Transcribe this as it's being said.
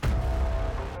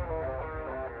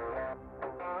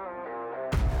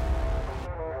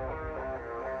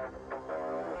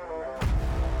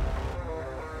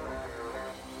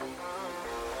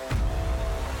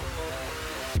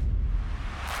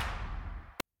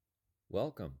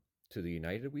Welcome to the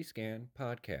United We Scan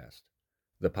podcast,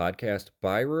 the podcast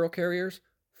by rural carriers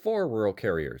for rural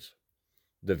carriers.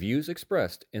 The views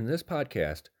expressed in this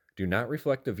podcast do not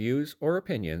reflect the views or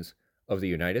opinions of the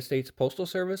United States Postal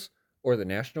Service or the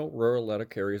National Rural Letter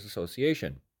Carriers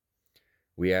Association.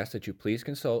 We ask that you please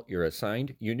consult your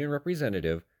assigned union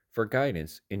representative for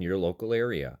guidance in your local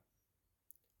area.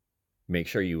 Make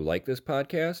sure you like this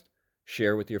podcast,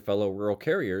 share with your fellow rural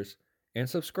carriers, and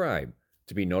subscribe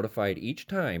to be notified each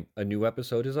time a new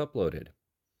episode is uploaded.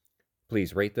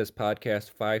 Please rate this podcast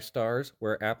 5 stars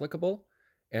where applicable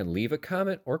and leave a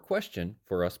comment or question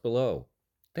for us below.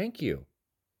 Thank you.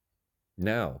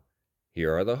 Now,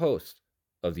 here are the hosts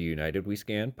of the United We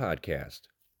Scan podcast.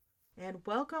 And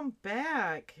welcome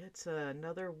back. It's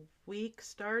another week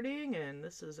starting, and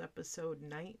this is episode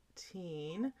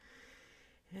 19.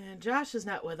 And Josh is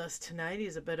not with us tonight.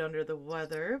 He's a bit under the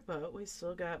weather, but we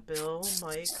still got Bill,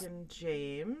 Mike, and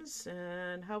James.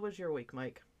 And how was your week,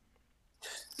 Mike?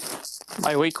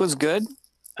 My week was good.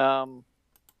 I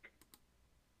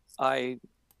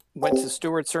went to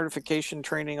steward certification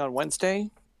training on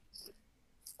Wednesday.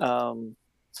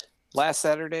 Last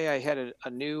Saturday, I had a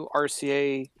new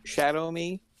RCA shadow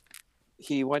me.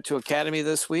 He went to academy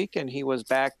this week, and he was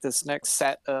back this next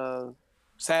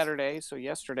Saturday, so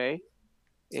yesterday.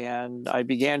 And I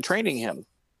began training him.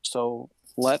 So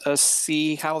let us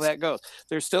see how that goes.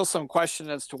 There's still some question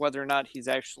as to whether or not he's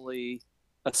actually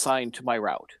assigned to my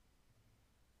route.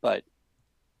 But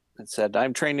it said,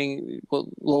 I'm training,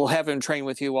 we'll have him train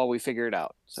with you while we figure it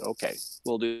out. So, okay,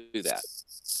 we'll do that.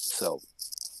 So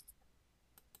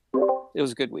it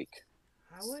was a good week.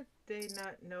 How would they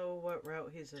not know what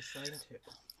route he's assigned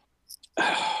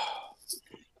to?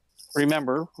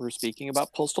 Remember, we're speaking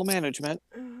about postal management.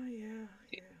 Oh, yeah.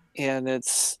 And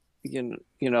it's,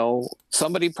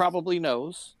 somebody probably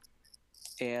knows.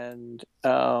 And,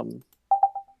 but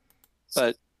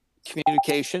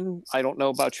communication, I don't know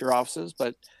about your offices,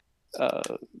 but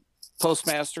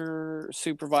postmaster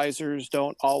supervisors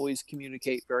don't always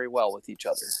communicate very well with each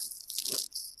other.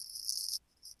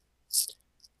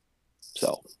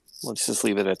 So let's just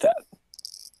leave it at that.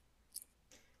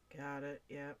 Got it.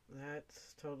 Yep,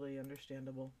 that's totally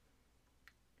understandable.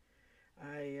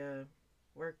 I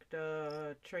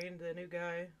trained the new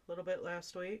guy a little bit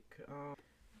last week.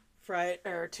 Friday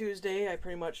or Tuesday, I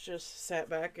pretty much just sat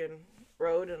back and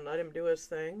rode and let him do his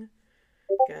thing.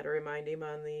 Got to remind him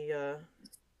on the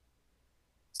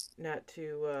not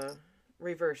to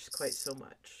reverse quite so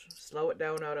much. Slow it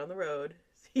down out on the road.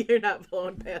 You're not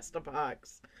blowing past a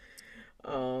box.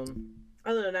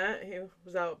 Other than that, he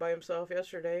was out by himself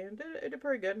yesterday and did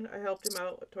pretty good. I helped him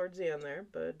out towards the end there,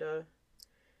 but they're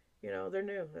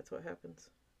new. That's what happens.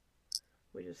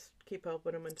 We just keep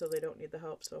helping them until they don't need the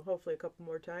help. So hopefully a couple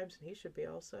more times and he should be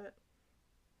all set.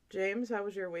 James, how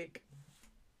was your week?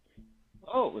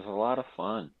 Oh, it was a lot of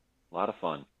fun.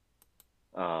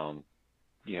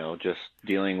 Just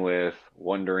dealing with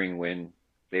wondering when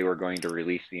they were going to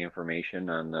release the information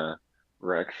on the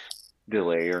Rex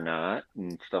delay or not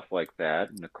and stuff like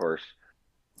that. And of course,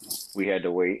 we had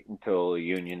to wait until the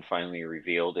union finally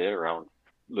revealed it around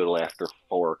a little after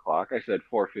 4 o'clock. I said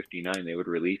 4:59 they would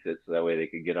release it so that way they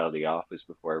could get out of the office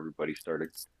before everybody started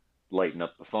lighting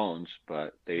up the phones,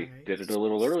 but they did it a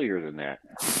little earlier than that.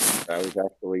 I was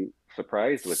actually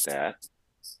surprised with that.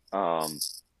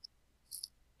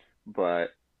 But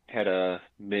had a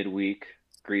midweek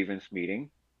grievance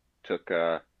meeting. Took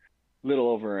a little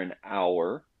over an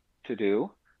hour to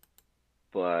do,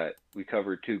 but we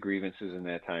covered 2 grievances in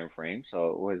that time frame, so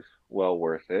it was well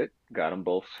worth it. Got them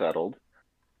both settled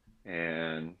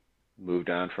and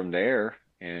moved on from there.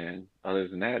 And other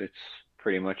than that, it's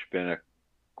pretty much been a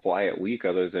quiet week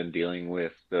other than dealing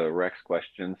with the Rex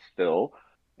questions still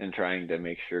and trying to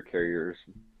make sure carriers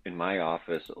in my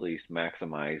office at least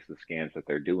maximize the scans that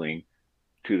they're doing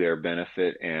to their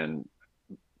benefit and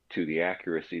to the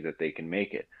accuracy that they can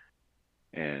make it,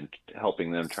 and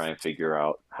helping them try and figure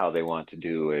out how they want to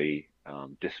do a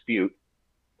dispute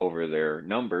over their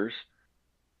numbers,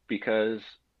 because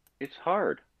it's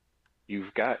hard.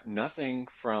 You've got nothing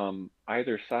from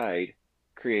either side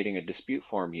creating a dispute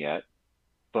form yet,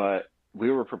 but we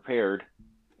were prepared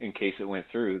in case it went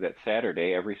through that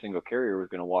Saturday every single carrier was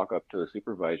going to walk up to the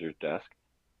supervisor's desk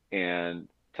and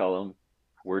tell them,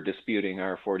 we're disputing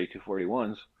our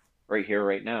 4241s right here,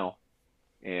 right now.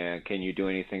 And can you do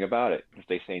anything about it? If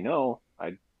they say no,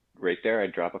 I'd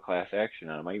drop a class action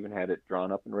on them. I even had it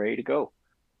drawn up and ready to go,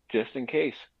 just in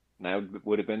case. And I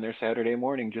would have been there Saturday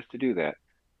morning just to do that.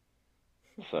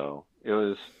 So it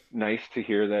was nice to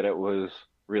hear that it was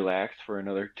relaxed for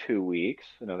another 2 weeks,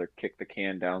 another kick the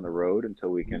can down the road until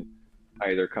we can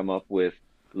either come up with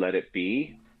let it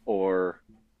be or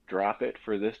drop it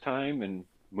for this time and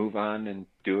move on and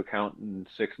do account in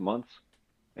 6 months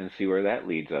and see where that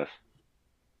leads us.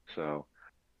 So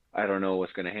I don't know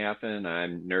what's going to happen.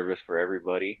 I'm nervous for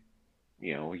everybody.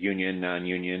 Union,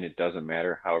 non-union, it doesn't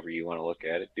matter. However you want to look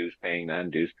at it, dues paying,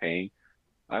 non-dues paying.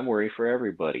 I'm worried for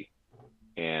everybody,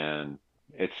 and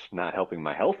it's not helping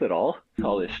my health at all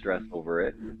this stress over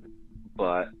it.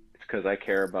 But it's because I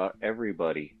care about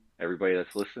everybody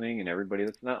that's listening and everybody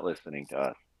that's not listening to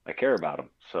us. I care about them.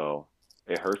 So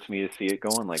it hurts me to see it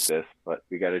going like this, but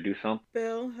we got to do something.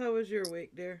 Bill, how was your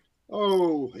week, dear?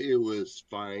 Oh, it was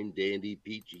fine, dandy,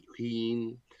 peachy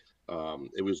keen.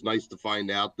 It was nice to find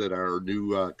out that our new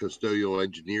custodial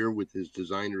engineer, with his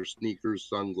designer sneakers,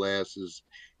 sunglasses,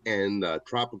 and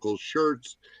tropical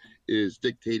shirts, is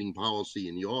dictating policy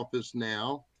in the office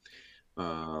now.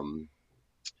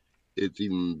 It's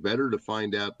even better to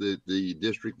find out that the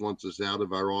district wants us out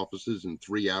of our offices in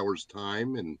 3 hours'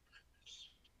 time. And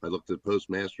I looked at the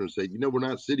postmaster and said, we're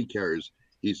not city carriers.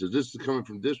 He says, this is coming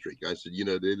from district. I said,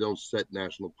 they don't set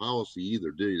national policy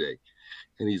either, do they?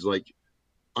 And he's like,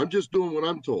 I'm just doing what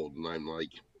I'm told. And I'm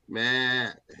like,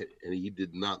 man. And he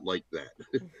did not like that.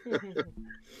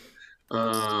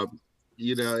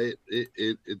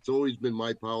 It's always been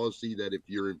my policy that if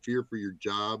you're in fear for your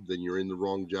job, then you're in the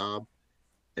wrong job.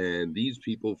 And these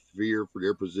people fear for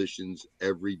their positions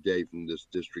every day from this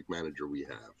district manager we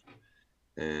have.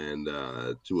 And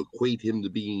to equate him to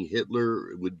being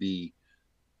Hitler would be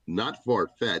not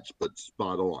far-fetched, but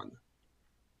spot on.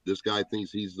 This guy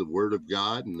thinks he's the word of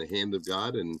God and the hand of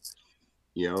God. And,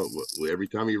 every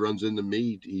time he runs into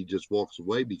me, he just walks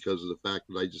away because of the fact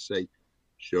that I just say,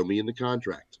 show me in the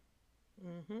contract.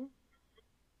 Mm-hmm.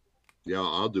 Yeah,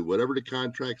 I'll do whatever the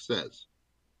contract says.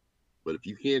 But if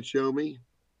you can't show me,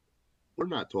 we're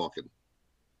not talking.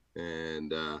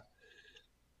 And,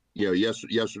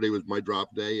 yesterday was my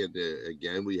drop day. And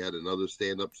again, we had another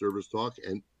stand-up service talk.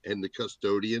 And the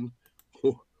custodian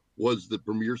was the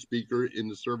premier speaker in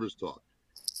the service talk.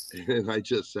 And I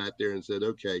just sat there and said,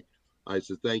 okay. I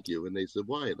said, thank you. And they said,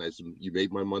 why? And I said, you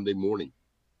made my Monday morning.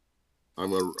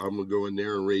 I'm gonna go in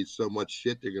there and raise so much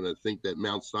shit, they're going to think that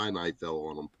Mount Sinai fell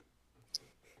on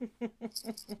them.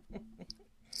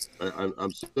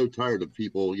 I'm so tired of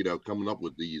people, coming up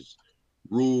with these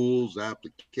rules,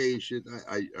 application.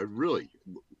 I really,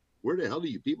 where the hell do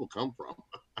you people come from?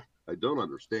 I don't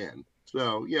understand.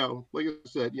 So, like I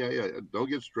said, don't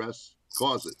get stressed,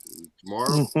 cause it.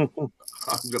 Tomorrow, I'm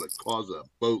going to cause a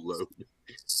boatload.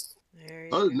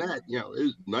 Other than that,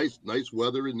 it was nice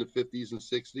weather in the 50s and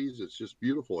 60s. It's just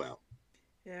beautiful out.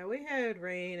 Yeah, we had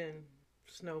rain and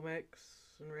snow mix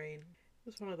and rain. It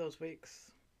was one of those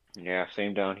weeks. Yeah,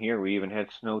 same down here. We even had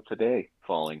snow today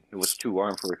falling. It was too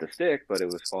warm for it to stick, but it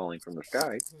was falling from the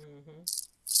sky.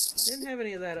 Mm-hmm. Didn't have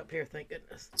any of that up here, thank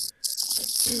goodness.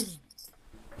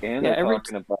 And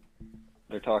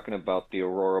they're talking about the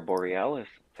Aurora Borealis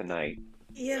tonight.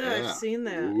 Yeah, I've seen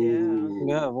that. Ooh.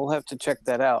 Yeah, we'll have to check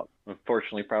that out.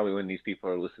 Unfortunately, probably when these people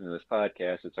are listening to this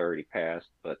podcast, it's already passed.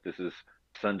 But this is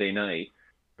Sunday night.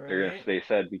 Right. They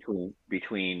said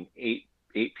between 8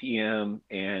 p.m.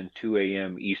 and 2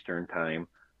 a.m. Eastern time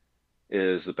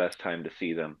is the best time to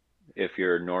see them. If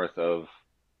you're north of,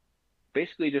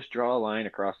 basically just draw a line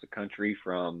across the country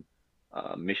from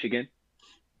Michigan,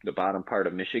 the bottom part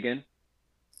of Michigan,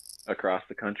 across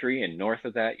the country, and north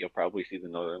of that, you'll probably see the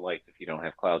northern lights if you don't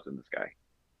have clouds in the sky.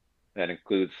 That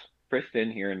includes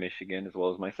Kristen here in Michigan, as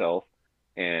well as myself,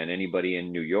 and anybody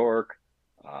in New York,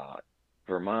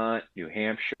 Vermont, New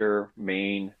Hampshire,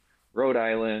 Maine, Rhode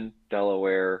Island,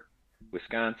 Delaware,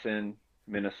 Wisconsin,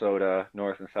 Minnesota,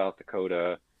 North and South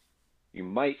Dakota. You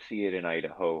might see it in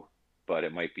Idaho, but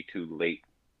it might be too late.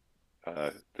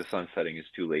 The sun setting is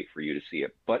too late for you to see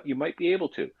it, but you might be able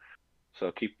to.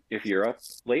 So if you're up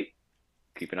late,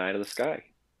 keep an eye to the sky,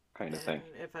 kind of thing.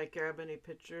 If I grab any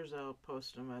pictures, I'll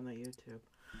post them on the YouTube.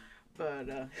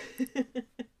 But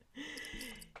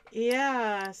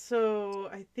yeah, so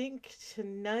I think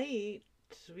tonight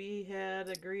we had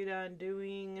agreed on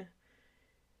doing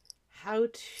how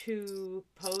to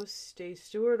post a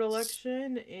steward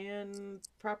election and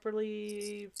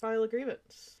properly file a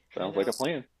grievance. Sounds like a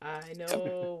plan. I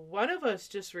know one of us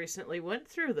just recently went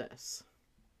through this.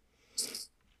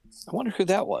 I wonder who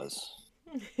that was.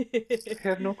 I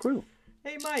have no clue.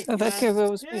 Hey, Mike. Oh, that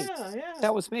was me. Yeah.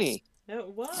 That was me. It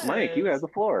was. Mike, you have the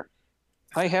floor.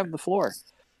 I have the floor.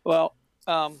 Well,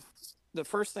 the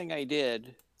first thing I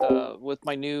did with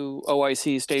my new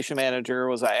OIC station manager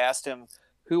was I asked him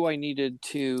who I needed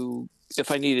to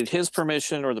if I needed his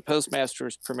permission or the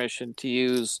postmaster's permission to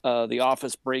use the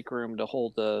office break room to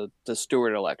hold the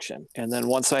steward election. And then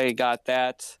once I got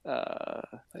that,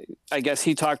 I guess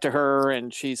he talked to her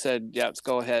and she said, yeah, let's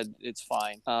go ahead. It's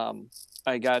fine.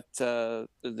 I got the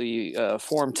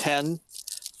Form 10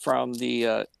 from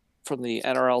the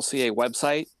NRLCA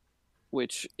website,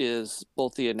 which is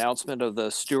both the announcement of the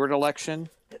steward election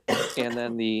and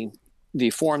then the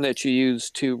form that you use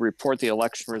to report the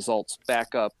election results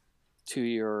back up to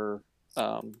your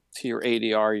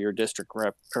ADR, your district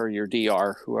rep, or your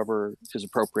DR, whoever is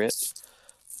appropriate.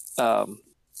 I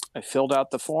filled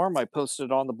out the form. I posted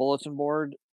it on the bulletin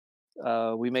board.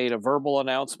 We made a verbal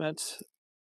announcement,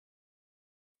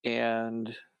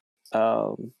 and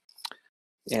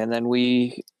then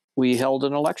we held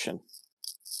an election.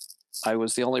 I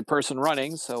was the only person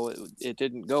running, so it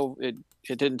didn't go. It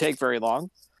didn't take very long.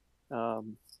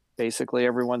 Basically,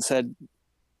 everyone said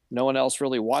no one else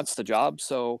really wants the job,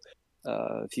 so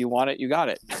if you want it, you got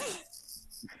it.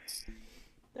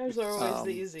 Those are always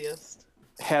the easiest.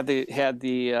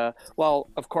 Well,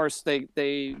 of course they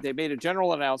made a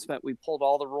general announcement. We pulled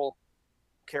all the rural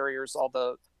carriers, all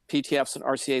the PTFs and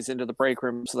RCAs into the break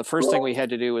room. So the first thing we had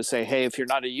to do was say, hey, if you're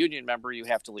not a union member, you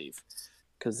have to leave,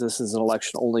 because this is an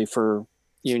election only for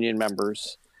union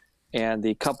members. And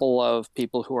the couple of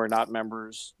people who are not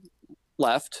members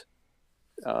left.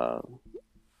 I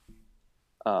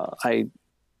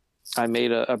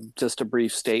made just a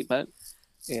brief statement,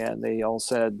 and they all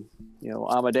said,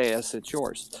 Amadeus, it's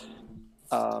yours.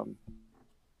 Then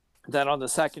on the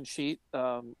second sheet,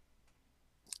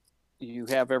 you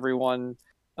have everyone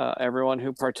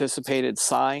who participated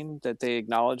sign that they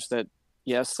acknowledge that,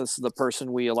 yes, this is the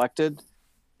person we elected.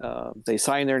 They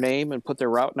signed their name and put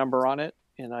their route number on it,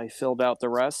 and I filled out the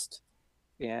rest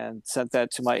and sent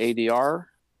that to my ADR,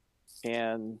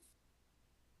 and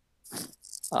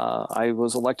I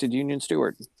was elected union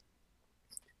steward.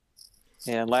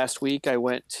 And last week I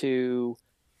went to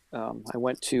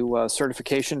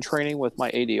certification training with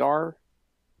my ADR.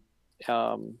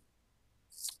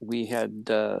 We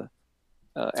had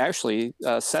actually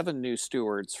 7 new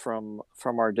stewards from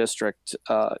our district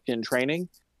in training,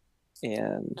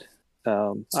 and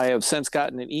I have since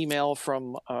gotten an email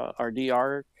from our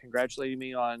DR congratulating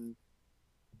me on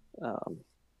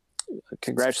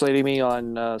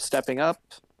stepping up.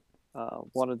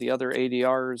 One of the other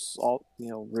ADRs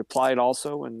replied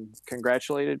also and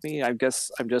congratulated me. I guess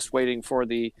I'm just waiting for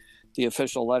the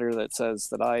official letter that says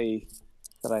that I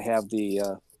have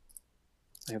the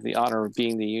honor of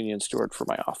being the union steward for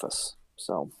my office.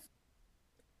 So.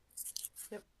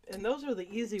 Yep, and those are the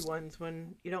easy ones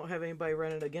when you don't have anybody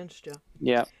running against you.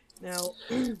 Yeah. Now,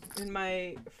 in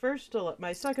my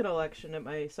second election at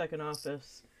my second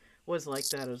office was like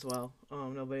that as well.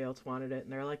 Nobody else wanted it,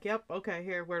 and they're like, "Yep, okay,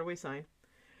 here, where do we sign?"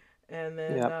 And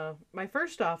then my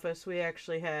first office, we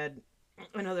actually had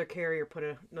another carrier put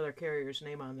another carrier's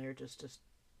name on there just to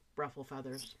ruffle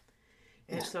feathers,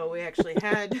 and so we actually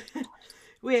had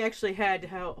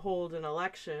to hold an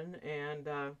election, and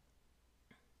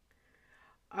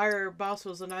our boss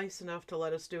was nice enough to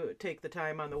let us take the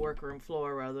time on the workroom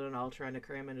floor rather than all trying to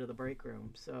cram into the break room.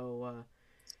 So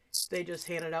they just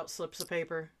handed out slips of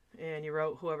paper, and you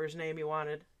wrote whoever's name you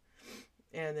wanted.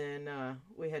 And then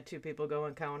we had 2 people go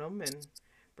and count them and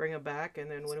bring them back. And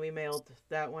then when we mailed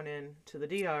that one in to the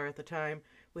DR at the time,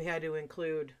 we had to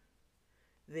include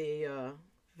the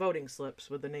voting slips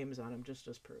with the names on them just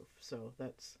as proof. So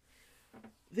that's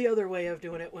the other way of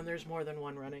doing it when there's more than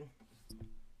one running.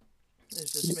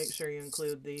 Is just make sure you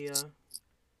include the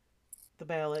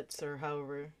ballots or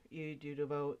however you do to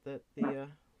vote, that the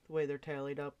way they're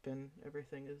tallied up and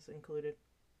everything is included.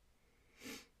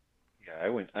 Yeah,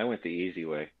 I went the easy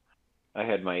way. I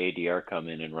had my ADR come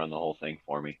in and run the whole thing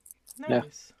for me.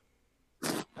 Nice.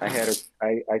 Yeah.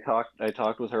 I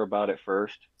talked with her about it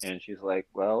first, and she's like,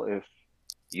 "Well, if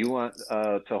you want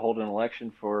to hold an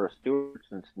election for a steward,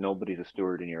 since nobody's a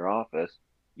steward in your office,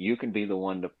 you can be the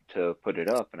one to put it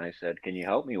up." And I said, "Can you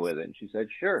help me with it?" And she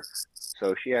said, "Sure."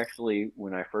 So she actually,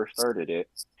 when I first started it,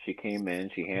 she came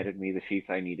in, she handed me the sheets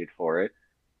I needed for it,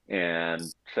 and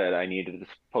said I needed to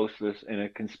post this in a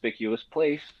conspicuous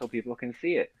place so people can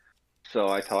see it. So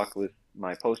I talked with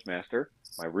my postmaster,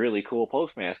 my really cool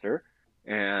postmaster,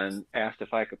 and asked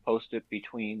if I could post it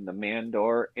between the man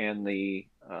door and the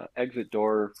exit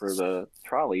door for the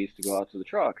trolleys to go out to the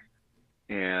truck.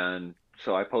 And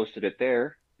so I posted it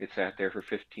there. It sat there for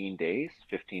 15 days.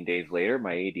 15 days later,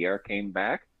 my ADR came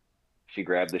back. She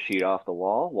grabbed the sheet off the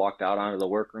wall, walked out onto the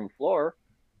workroom floor,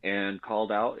 and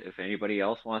called out if anybody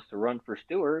else wants to run for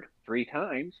steward 3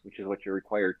 times, which is what you're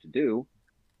required to do.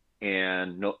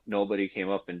 And nobody came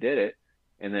up and did it.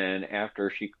 And then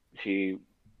after she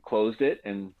closed it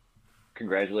and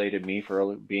congratulated me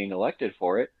for being elected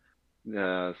for it,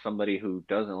 somebody who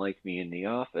doesn't like me in the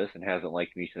office and hasn't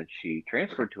liked me since she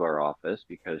transferred to our office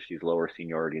because she's lower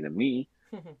seniority than me,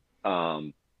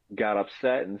 um, got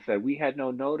upset and said, "We had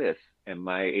no notice." And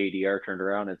my ADR turned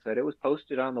around and said, "It was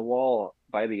posted on the wall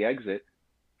by the exit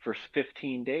for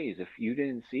 15 days. If you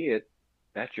didn't see it,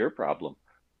 that's your problem."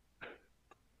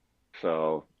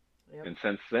 So, Yep. and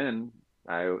since then,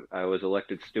 I was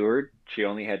elected steward. She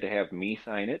only had to have me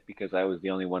sign it because I was the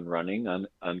only one running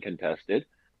uncontested.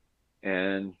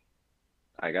 And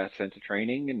I got sent to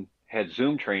training and had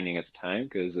Zoom training at the time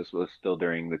because this was still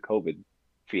during the COVID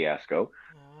fiasco.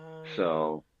 Yeah.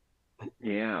 So,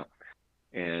 yeah,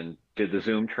 and did the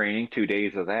Zoom training, 2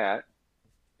 days of that,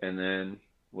 and then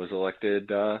was elected,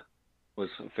 was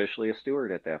officially a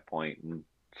steward at that point. And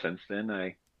since then,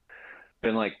 I've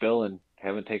been like Bill and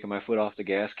haven't taken my foot off the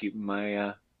gas, keeping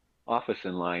my office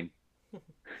in line,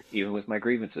 even with my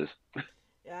grievances.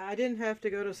 Yeah, I didn't have to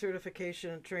go to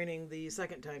certification training the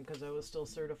second time because I was still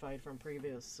certified from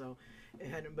previous, so it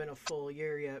hadn't been a full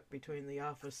year yet between the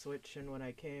office switch and when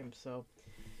I came, so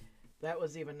that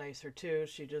was even nicer too.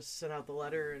 She just sent out the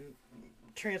letter and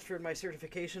transferred my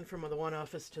certification from the one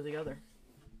office to the other.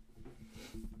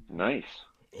 Nice.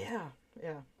 Yeah,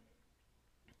 yeah.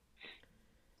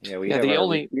 Yeah, we Yeah, have the our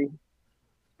only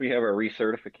we have our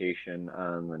recertification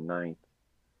on the 9th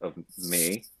of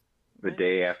May, the Mine,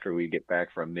 day after we get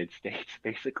back from mid states,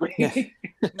 yeah. basically.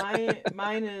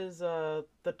 mine is the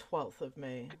 12th of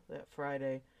May, that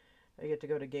Friday. I get to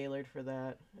go to Gaylord for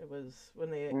that. It was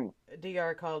when the Mm,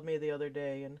 DR called me the other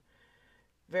day and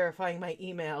verifying my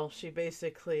email. She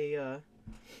basically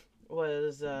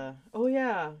was, oh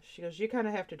yeah. She goes, you kind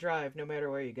of have to drive no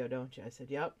matter where you go, don't you? I said,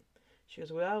 yep. She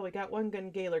goes, well, we got one gun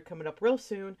Gaylord coming up real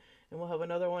soon, and we'll have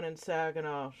another one in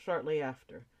Saginaw shortly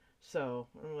after. So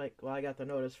I'm like, well, I got the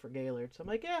notice for Gaylord. So I'm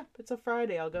like, yeah, it's a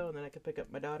Friday. I'll go, and then I can pick up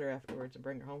my daughter afterwards and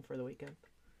bring her home for the weekend.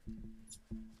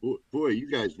 Boy, you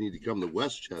guys need to come to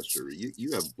Westchester.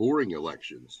 You have boring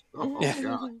elections. Oh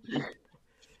Yeah.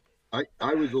 God,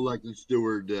 I was elected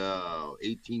steward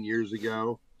 18 years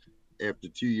ago. After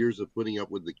 2 years of putting up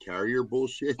with the carrier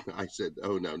bullshit, I said,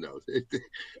 "Oh no,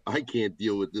 I can't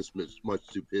deal with this much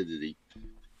stupidity."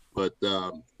 But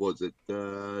was it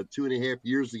 2.5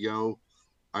 years ago?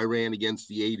 I ran against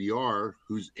the ADR,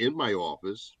 who's in my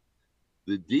office,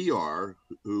 the DR,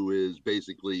 who is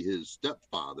basically his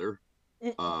stepfather.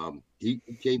 He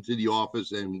came to the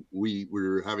office and we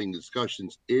were having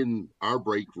discussions in our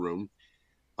break room.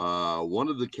 One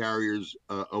of the carriers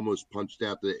almost punched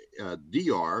out the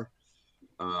DR.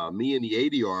 Me and the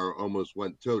ADR almost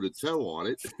went toe to toe on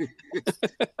it.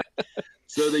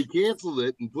 So they canceled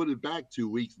it and put it back 2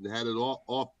 weeks and had it all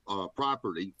off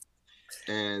property.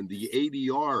 And the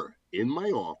ADR in my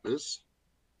office,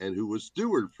 and who was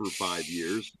steward for 5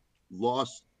 years,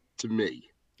 lost to me.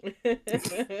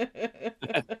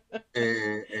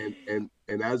 And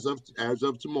as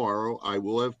of tomorrow, I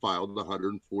will have filed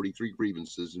 143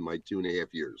 grievances in my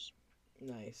 2.5 years.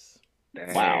 Nice.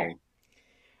 Wow. dang.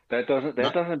 That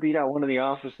Not, doesn't beat out one of the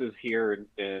offices here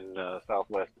in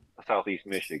southeast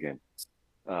Michigan.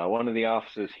 One of the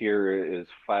offices here is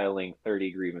filing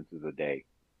 30 grievances a day.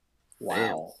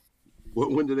 damn. Wow.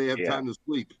 When do they have Yeah, time to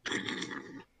sleep?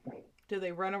 Do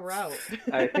they run a route?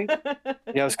 I think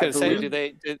Yeah, I was I gonna say, do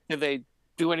believe they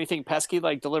do anything pesky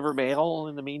like deliver mail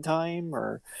in the meantime,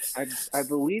 or I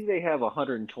believe they have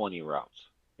 120 routes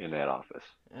in that office.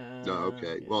 No,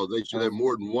 okay. Yeah. Well, they should Uh, have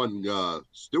more than one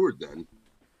steward then.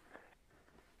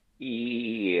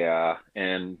 Yeah,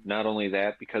 and not only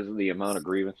that, because of the amount of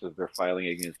grievances they're filing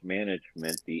against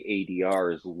management, the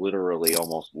ADR is literally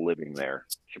almost living there.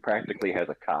 She practically has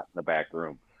a cot in the back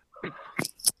room.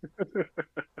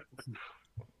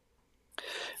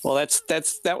 well,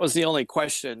 that was the only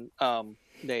question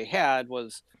they had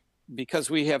was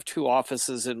because we have two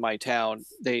offices in my town.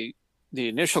 The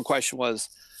initial question was,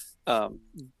 um,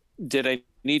 did I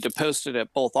need to post it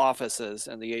at both offices?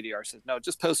 And the ADR says, no,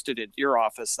 just post it at your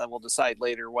office. Then we'll decide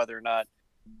later whether or not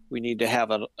we need to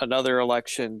have another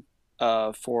election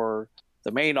for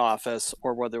the main office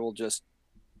or whether we'll just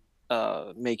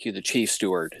make you the chief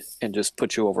steward and just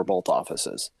put you over both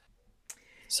offices.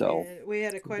 So And we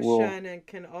had a we'll, question, and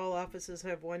can all offices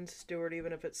have one steward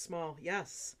even if it's small?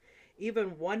 Yes.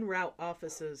 Even one route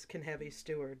offices can have a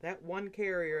steward. That one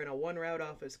carrier in a one route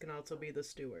office can also be the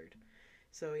steward.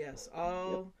 So yes,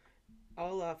 Yep.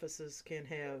 all offices can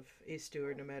have a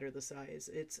steward no matter the size.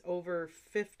 It's over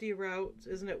 50 routes,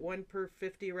 isn't it? One per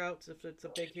 50 routes if it's a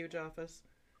big huge office.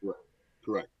 Correct.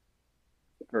 Correct.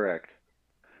 Correct.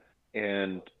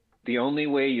 And The only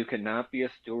way you cannot be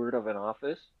a steward of an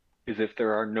office is if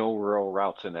there are no rural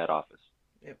routes in that office.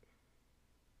 Yep.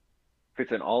 If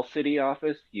it's an all city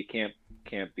office, you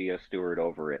can't be a steward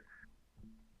over it.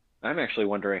 I'm actually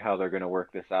wondering how they're going to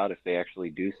work this out if they actually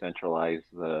do centralize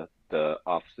the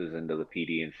offices into the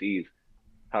PD&Cs,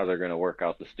 how they're going to work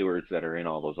out the stewards that are in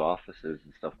all those offices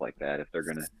and stuff like that. If they're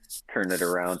going to turn it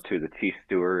around to the chief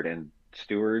steward and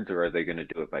stewards, or are they going to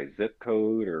do it by zip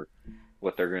code, or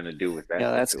what they're going to do with that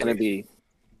Yeah, that's going to situation.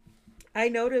 be. I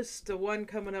noticed the one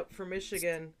coming up for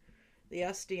Michigan, the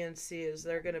SDNC, is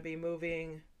they're going to be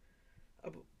moving.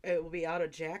 It will be out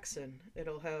of Jackson.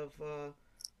 It'll have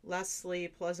Leslie,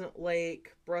 Pleasant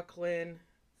Lake, Brooklyn,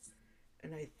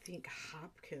 and I think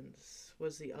Hopkins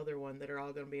was the other one that are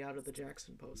all going to be out of the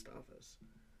Jackson post office.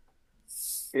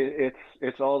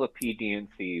 It's all the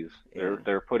PD&Cs. Yeah.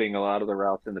 They're putting a lot of the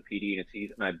routes in the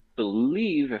PD&Cs, and I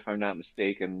believe, if I'm not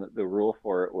mistaken, the rule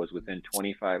for it was within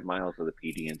 25 miles of the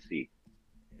PD&C,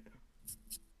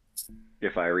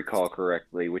 if I recall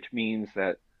correctly, which means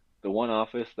that the one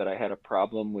office that I had a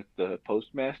problem with the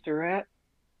postmaster at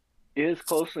is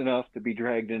close enough to be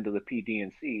dragged into the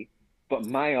PD&C, but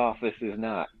my office is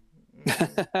not.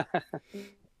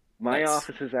 My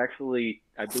office is actually,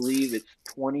 I believe it's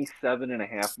 27 and a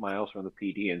half miles from the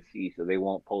PD&C, so they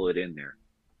won't pull it in there.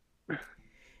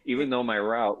 Even though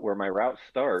where my route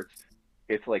starts,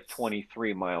 it's like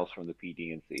 23 miles from the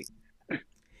PD&C.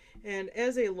 And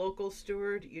as a local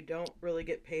steward, you don't really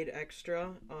get paid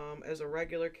extra. As a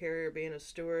regular carrier, being a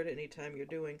steward, anytime you're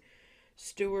doing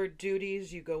steward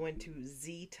duties, you go into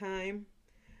Z time,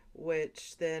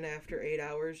 which then after 8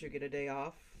 hours, you get a day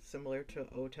off, similar to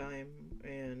O time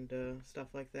and stuff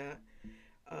like that.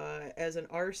 As an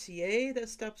RCA that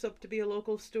steps up to be a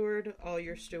local steward, all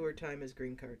your steward time is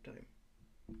green card time.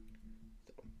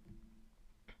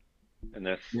 And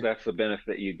that's the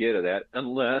benefit you get of that,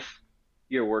 unless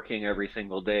you're working every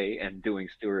single day and doing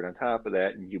steward on top of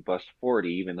that, and you bust 40,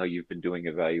 even though you've been doing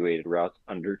evaluated routes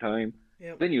under time,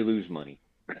 Yep. then you lose money.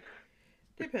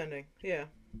 Depending, yeah.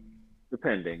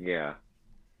 Depending, yeah.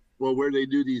 Well, where they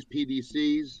do these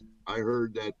PDCs, I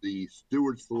heard that the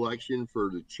steward selection for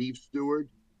the chief steward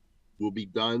will be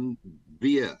done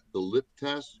via the lip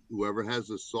test. Whoever has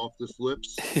the softest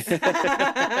lips.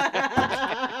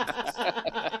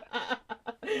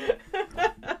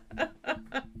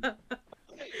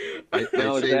 I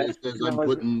say this as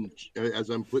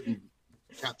I'm putting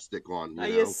chapstick on. Are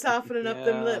you softening up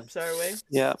them lips, are we?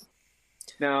 Yeah.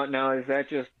 Now is that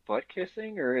just butt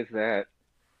kissing, or is that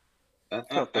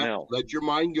something else? Let your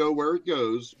mind go where it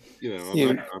goes.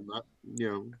 I'm not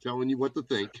telling you what to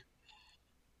think.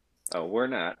 Oh, we're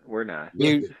not. We're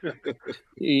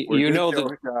you know that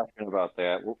we're talking about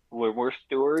that. When we're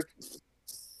stewards,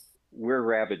 we're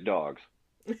rabid dogs.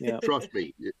 Yeah. Trust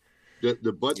me.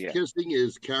 The butt kissing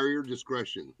is carrier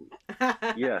discretion.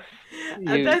 Yes.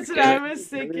 That's what I was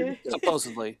thinking.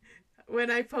 Supposedly. When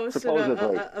I posted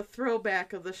a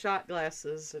throwback of the shot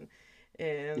glasses,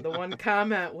 and the one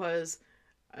comment was,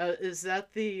 is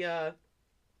that the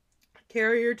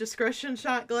carrier discretion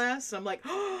shot glass? I'm like,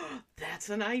 oh, that's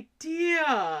an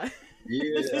idea.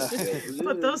 Yeah.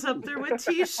 Put those up there with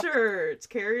t-shirts.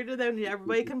 Carrier to them,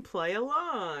 everybody can play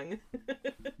along.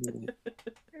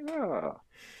 Yeah.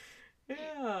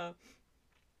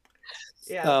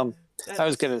 Yeah. I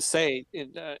was going to say,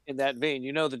 in that vein,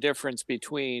 you know the difference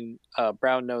between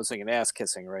brown nosing and ass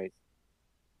kissing, right?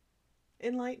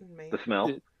 Enlighten me. The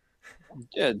smell?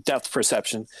 Depth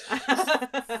perception.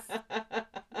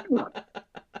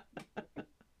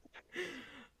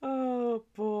 Oh,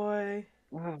 boy.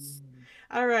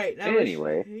 All right. Now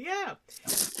anyway.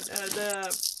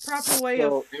 The proper way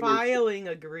of filing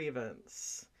a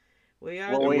grievance. We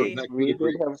had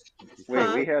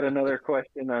another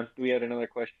question on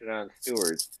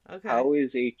stewards. Okay. How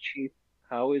is a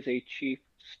chief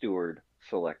steward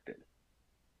selected?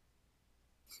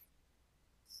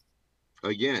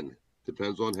 Again,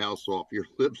 depends on how soft your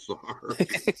lips are.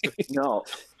 No.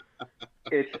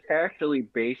 It's actually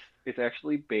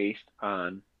based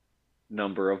on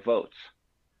number of votes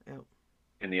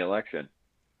in the election.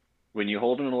 When you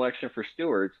hold an election for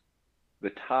stewards,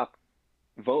 the top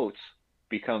votes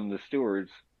become the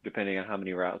stewards, depending on how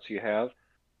many routes you have.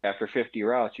 After 50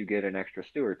 routes, you get an extra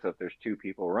steward. So if there's 2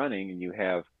 people running and you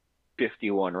have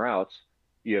 51 routes,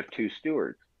 you have 2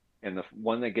 stewards. And the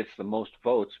one that gets the most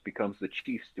votes becomes the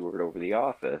chief steward over the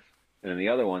office. And then the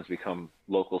other ones become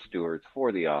local stewards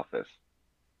for the office.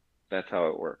 That's how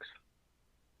it works.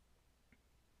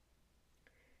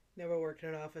 Never worked in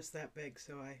an office that big,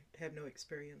 so I have no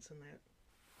experience in that.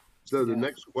 So the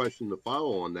next question to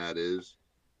follow on that is,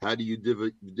 how do you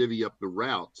divvy up the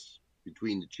routes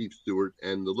between the chief steward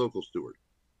and the local steward.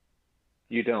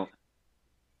 You don't.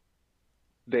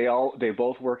 They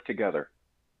both work together.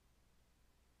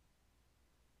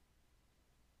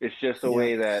 It's just a Yeah.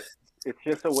 way that it's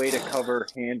just a way to cover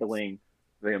handling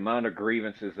the amount of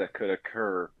grievances that could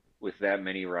occur with that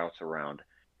many routes around.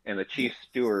 And the chief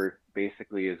steward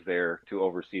basically is there to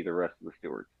oversee the rest of the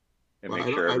stewards and Well,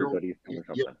 make sure I don't, everybody's doing yeah,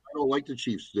 something. I don't like the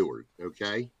chief steward,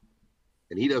 okay?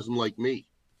 And he doesn't like me.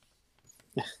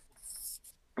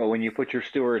 But when you put your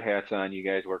steward hats on, you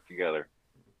guys work together.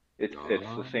 It's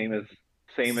the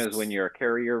same as when you're a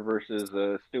carrier versus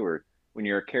a steward. When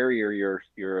you're a carrier,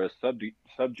 you're a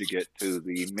subjugate to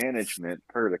the management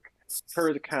per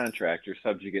the contract. You're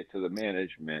subjugate to the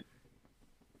management,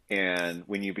 and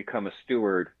when you become a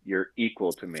steward, you're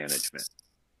equal to management.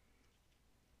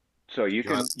 So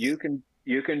God,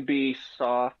 you can be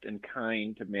soft and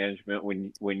kind to management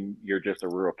when you're just a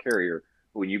rural carrier.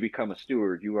 When you become a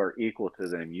steward, you are equal to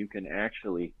them. You can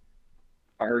actually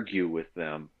argue with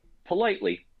them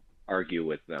politely. Argue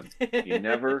with them. You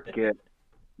never get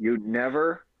you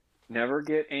never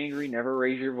get angry. Never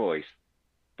raise your voice,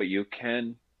 but you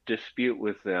can dispute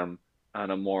with them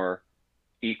on a more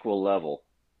equal level.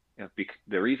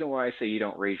 The reason why I say you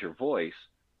don't raise your voice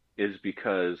is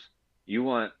because you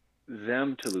want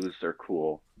them to lose their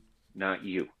cool, not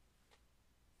you.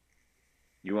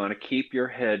 You want to keep your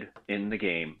head in the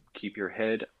game, keep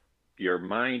your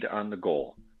mind on the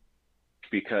goal,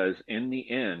 because in the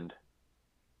end,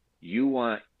 you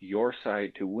want your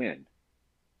side to win.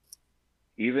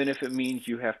 Even if it means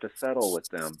you have to settle with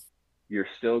them, you're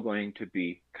still going to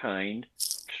be kind,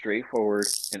 straightforward,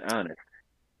 and honest,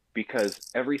 because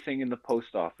everything in the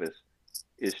post office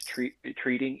is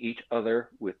treating each other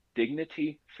with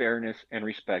dignity, fairness, and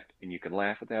respect. And you can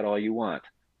laugh at that all you want,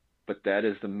 but that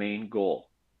is the main goal,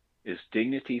 is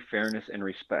dignity, fairness, and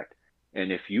respect.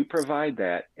 And if you provide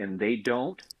that and they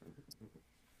don't,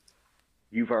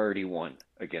 you've already won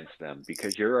against them,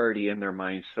 because you're already in their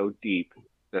minds so deep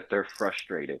that they're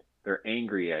frustrated, they're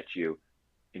angry at you,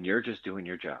 and you're just doing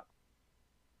your job.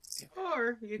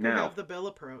 Or you could Now, have the Bill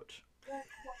approach.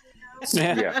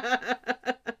 yeah.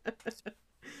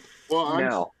 well,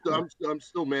 Now, I'm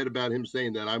still mad about him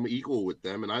saying that I'm equal with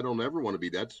them, and I don't ever want to be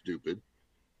that stupid.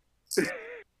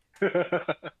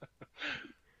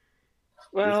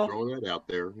 well, Just throwing that out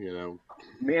there, you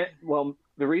know. well,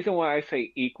 the reason why I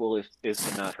say equal is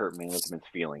to not hurt management's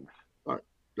feelings. All right.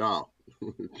 Oh,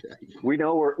 okay. We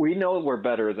know we're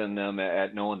better than them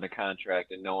at knowing the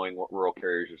contract and knowing what rural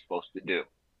carriers are supposed to do,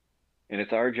 and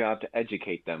it's our job to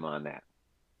educate them on that.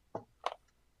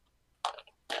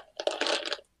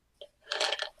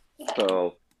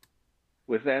 So,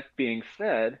 with that being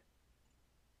said,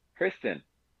 Kristen,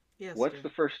 Yes, what's dear. the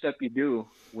first step you do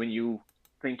when you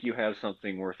think you have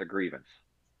something worth a grievance?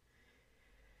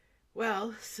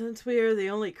 Well, since we are the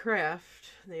only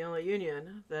craft, the only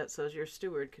union that says your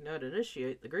steward cannot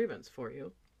initiate the grievance for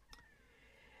you,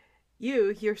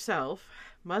 you yourself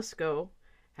must go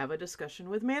have a discussion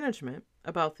with management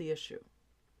about the issue.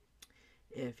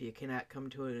 If you cannot come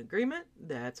to an agreement,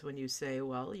 that's when you say,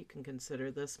 well, you can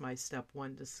consider this my step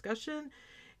one discussion,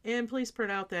 and please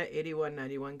print out that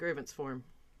 8191 grievance form.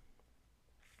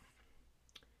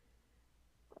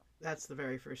 That's the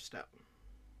very first step.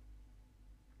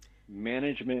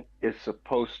 Management is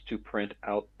supposed to print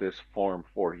out this form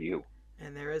for you.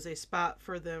 And there is a spot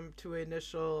for them to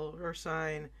initial or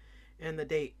sign and the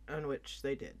date on which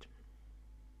they did.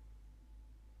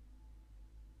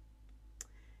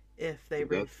 If they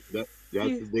That's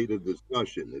the date of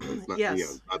discussion. It's not, yes, you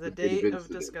know, not the date date of of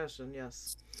discussion,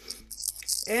 yes.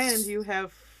 And you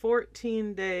have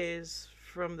 14 days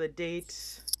from the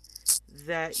date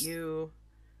that you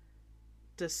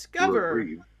discover,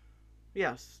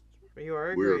 yes, you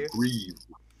are We're aggrieved,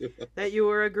 that you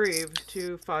were aggrieved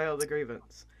to file the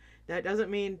grievance. That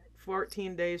doesn't mean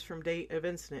 14 days from date of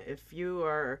incident. If you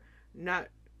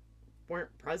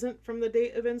weren't present from the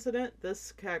date of incident,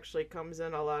 this actually comes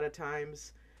in a lot of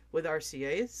times with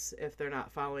RCAs if they're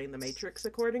not following the matrix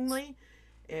accordingly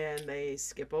and they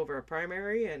skip over a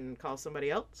primary and call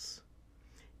somebody else.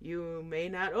 You may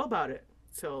not know about it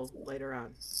till later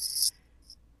on.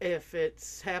 If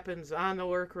it happens on the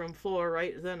workroom floor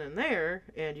right then and there,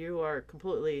 and you are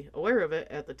completely aware of it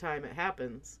at the time it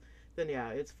happens, then yeah,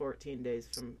 it's 14 days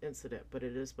from incident, but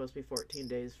it is supposed to be 14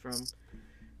 days from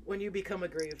when you become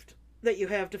aggrieved that you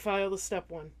have to file the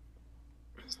step one.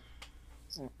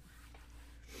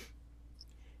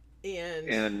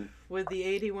 And with the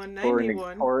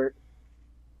 8191...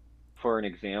 For an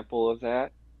example of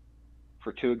that,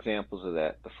 for two examples of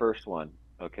that, the first one,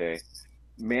 okay,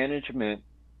 management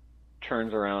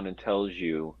turns around and tells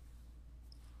you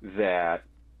that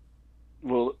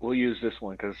we'll use this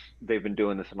one because they've been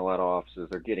doing this in a lot of offices.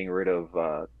 They're getting rid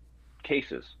of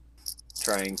cases,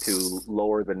 trying to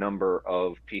lower the number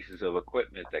of pieces of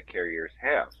equipment that carriers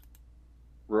have.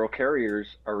 Rural carriers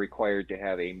are required to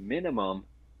have a minimum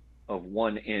of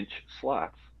 1 inch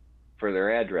slots for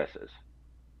their addresses.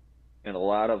 And a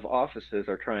lot of offices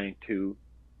are trying to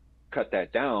cut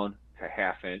that down to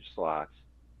half-inch slots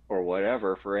or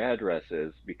whatever for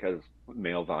addresses because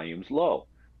mail volume's low.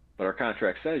 But our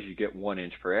contract says you get 1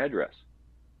 inch per address.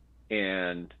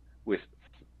 And with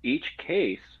each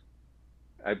case,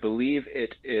 I believe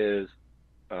it is,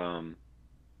 well,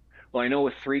 I know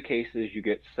with 3 cases, you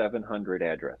get 700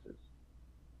 addresses.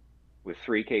 With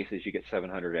 3 cases, you get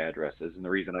 700 addresses. And the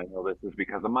reason I know this is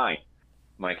because of mine.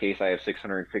 My case, I have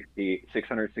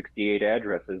 668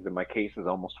 addresses, and my case is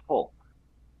almost full.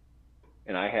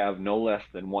 And I have no less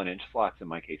than 1 inch slots in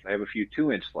my case. I have a few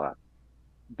 2 inch slots.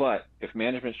 But if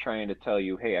management's trying to tell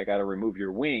you, hey, I got to remove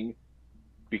your wing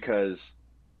because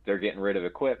they're getting rid of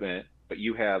equipment, but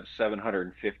you have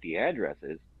 750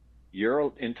 addresses,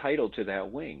 you're entitled to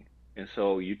that wing. And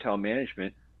so you tell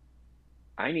management,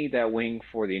 I need that wing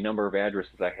for the number of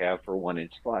addresses I have for 1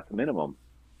 inch slots minimum.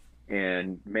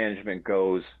 And management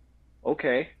goes,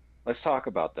 okay, let's talk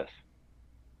about this.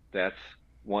 That's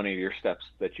one of your steps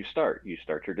that you start. You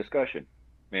start your discussion.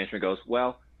 Management goes,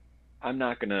 well, I'm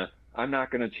not gonna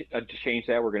change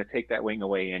that. We're gonna take that wing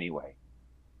away anyway.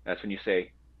 That's when you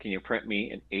say, can you print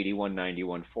me an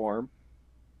 8191 form?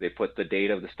 They put the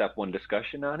date of the step one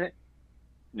discussion on it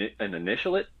and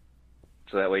initial it,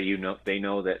 so that way they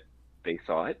know that they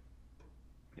saw it,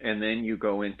 and then you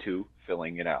go into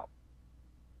filling it out.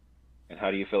 And how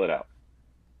do you fill it out?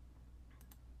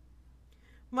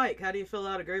 Mike, how do you fill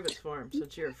out a grievance form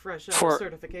since you're fresh out of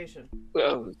certification?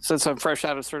 Since I'm fresh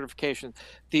out of certification,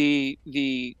 the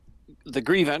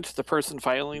grievant, the person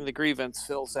filing the grievance,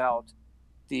 fills out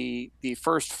the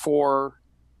first four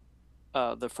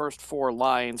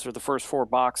lines or the first 4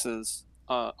 boxes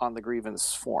on the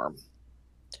grievance form,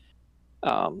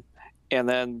 and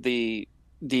then the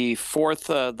fourth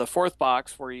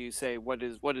box where you say what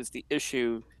is the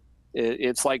issue.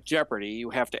 It's like Jeopardy.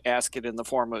 You have to ask it in the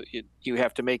form of you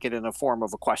have to make it in a form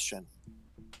of a question.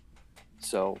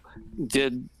 So,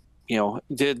 did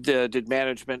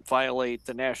management violate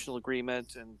the national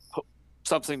agreement, and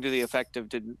something to the effect of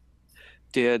did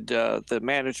the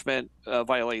management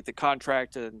violate the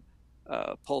contract and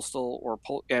postal or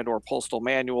postal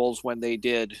manuals when they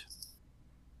did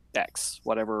X,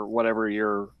 whatever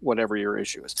your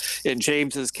issue is. In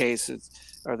James's case,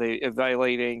 are they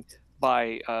violating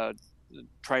by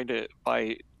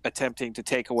attempting to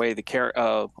take away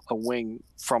a wing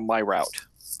from my route,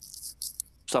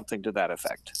 something to that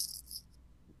effect.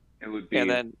 It would be, and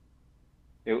then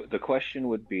the question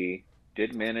would be,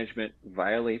 did management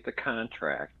violate the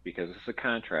contract, because it's a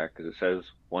contract, because it says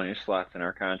 1 inch slots in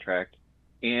our contract,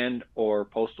 and or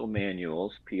postal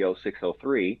manuals, PO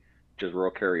 603, which is Rural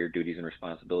Carrier Duties and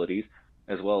Responsibilities,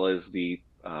 as well as the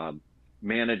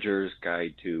Manager's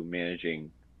Guide to Managing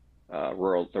the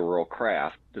Rural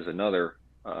Craft. There's another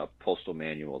postal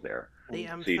manual there. The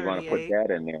M38. So you'd want to put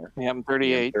that in there. The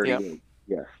M38. The M38. Yep.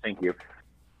 Yes, thank you.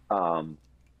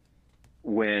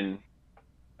 When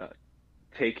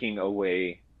taking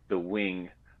away the wing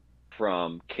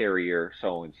from carrier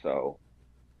so-and-so,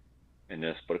 and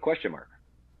just put a question mark.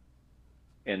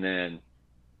 And then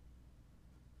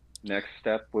next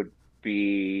step would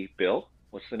be, Bill,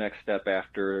 what's the next step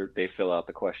after they fill out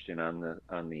the question on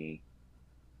the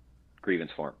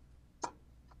grievance form?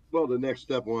 Well, the next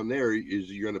step on there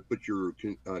is you're going to put your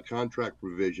contract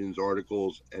provisions,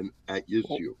 articles, and at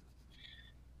issue.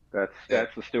 That's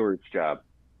the steward's job.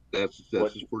 That's for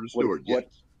the steward. Yes.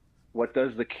 What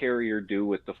does the carrier do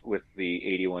with the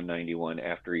 8191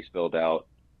 after he's filled out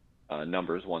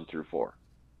numbers 1 through 4?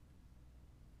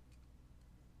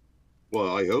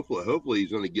 Well, hopefully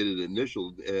he's going to get it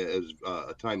initialed as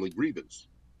a timely grievance.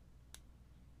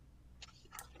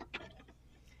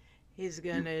 He's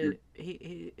gonna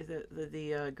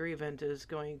the grievant is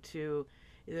going to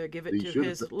either give it to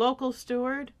his local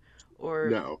steward or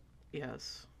no.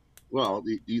 Yes. Well,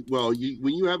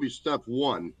 when you have your step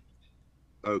 1,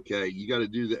 okay, you got to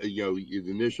do the your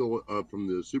initial from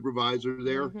the supervisor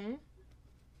there. Mm-hmm.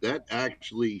 That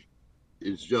actually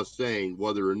is just saying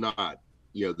whether or not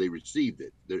they received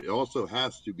it. There also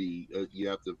has to be you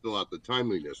have to fill out the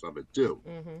timeliness of it too,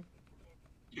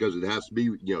 because it has to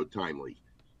be timely.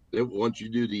 Then once you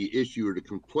do the issue or the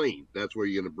complaint, that's where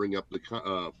you're going to bring up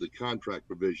the contract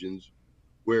provisions,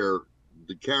 where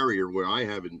the carrier, where I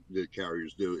have the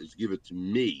carriers do, is give it to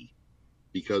me,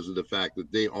 because of the fact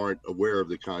that they aren't aware of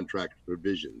the contract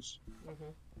provisions. Mm-hmm.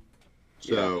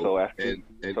 Yeah. So, So after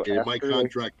and so in my after they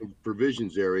contract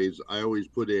provisions areas, I always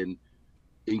put in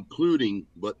including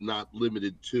but not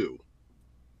limited to,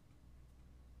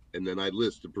 and then I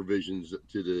list the provisions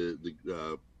to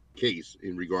the case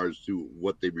in regards to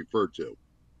what they refer to.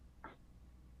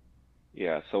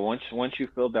 yeah. So once you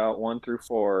filled out 1 through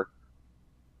 4,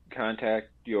 contact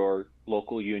your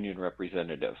local union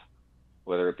representative,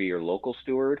 whether it be your local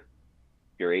steward,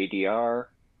 your ADR,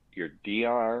 your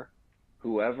DR,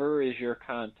 whoever is your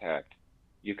contact.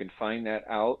 You can find that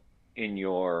out in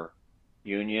your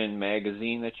union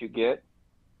magazine that you get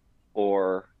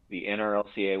or the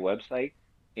NRLCA website.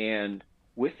 And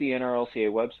with the NRLCA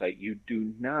website, you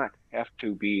do not have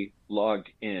to be logged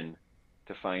in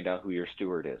to find out who your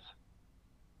steward is.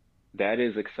 That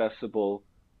is accessible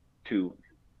to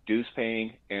dues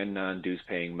paying and non dues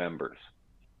paying members.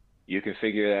 You can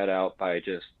figure that out by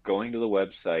just going to the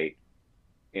website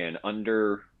and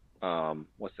under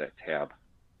what's that tab?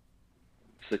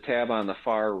 It's the tab on the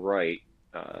far right,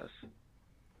 uh,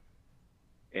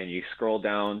 and you scroll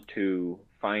down to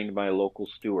find my local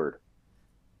steward.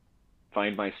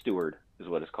 Find my steward is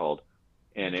what it's called,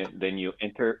 and then you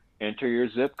enter your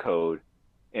zip code,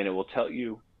 and it will tell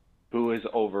you who is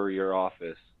over your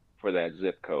office for that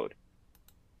zip code.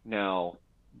 Now,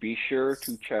 be sure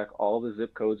to check all the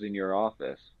zip codes in your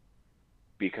office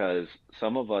because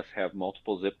some of us have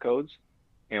multiple zip codes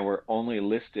and we're only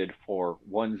listed for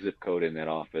one zip code in that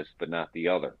office, but not the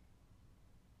other.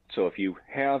 So if you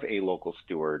have a local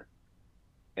steward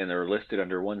and they're listed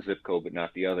under one zip code but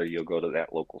not the other, you'll go to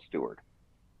that local steward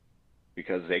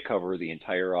because they cover the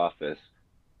entire office,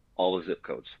 all the zip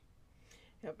codes.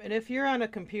 Yep. And if you're on a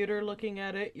computer looking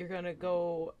at it, you're going to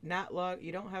go not log.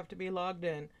 You don't have to be logged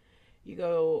in. You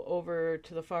go over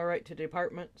to the far right to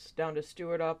departments, down to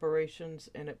steward operations,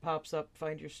 and it pops up.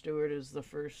 Find your steward is the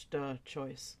first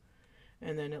choice,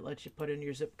 and then it lets you put in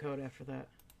your zip code after that.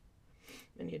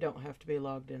 And you don't have to be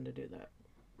logged in to do that.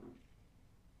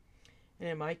 And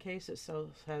in my case, it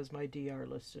still has my DR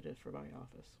listed for my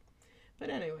office. But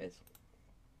anyways.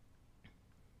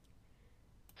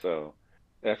 So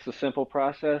that's the simple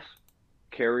process.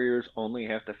 Carriers only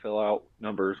have to fill out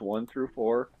numbers 1 through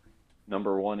 4.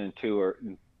 Number 1 and 2 are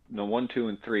no 1, 2,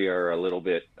 and 3 are a little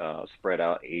bit spread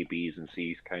out, A, B's, and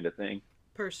C's kind of thing.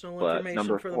 Personal But information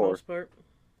number for the 4, most part.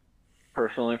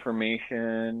 personal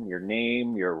information, your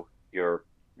name,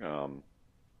 um,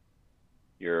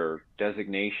 your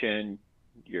designation,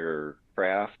 your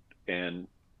craft, and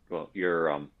well,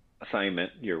 your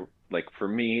assignment. Your like for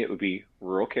me, it would be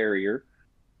rural carrier,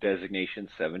 designation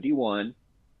 71,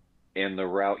 and the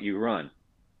route you run.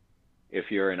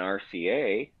 If you're an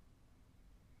RCA,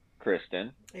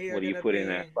 Kristen, You're what do you gonna put in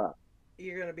that be spot?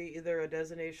 you're gonna be either a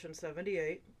designation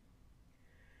 78,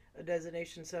 a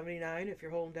designation 79 if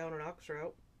you're holding down an aux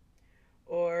route,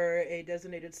 or a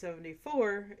designated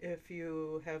 74 if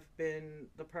you have been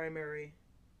the primary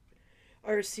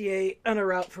RCA on a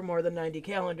route for more than 90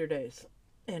 calendar days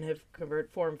and have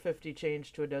convert Form 50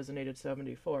 changed to a designated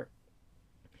 74.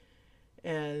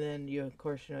 And then you, of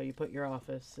course, you put your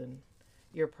office and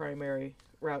your primary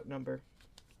route number.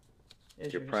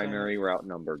 Your primary route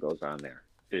number goes on there,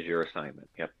 is your assignment.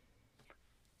 Yep.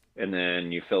 And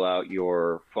then you fill out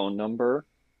your phone number,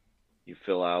 you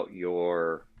fill out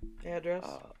your Address.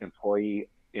 employee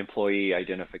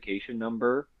identification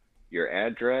number, your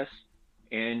address,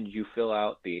 and you fill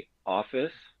out the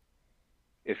office.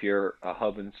 If you're a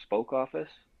hub and spoke office,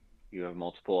 you have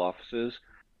multiple offices,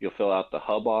 you'll fill out the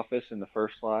hub office in the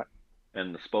first slot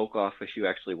and the spoke office you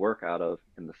actually work out of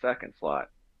in the second slot.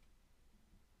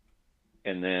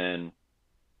 And then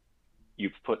you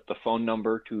put the phone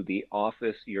number to the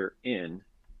office you're in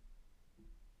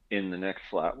the next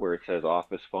slot where it says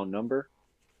office phone number,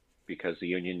 because the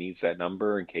union needs that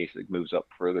number in case it moves up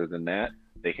further than that.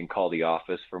 They can call the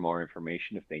office for more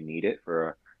information if they need it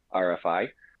for a RFI.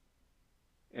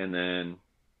 And then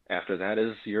after that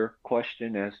is your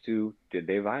question as to did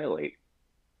they violate?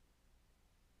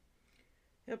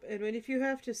 Yep, and if you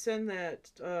have to send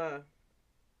that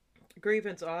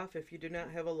grievance off, if you do not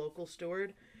have a local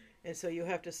steward, and so you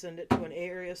have to send it to an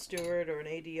area steward or an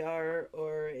ADR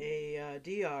or a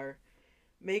DR,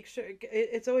 make sure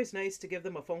it's always nice to give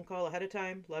them a phone call ahead of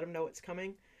time, let them know it's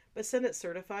coming, but send it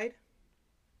certified.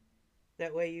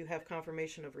 That way you have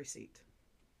confirmation of receipt.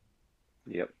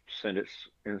 Yep, send it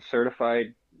in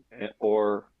certified,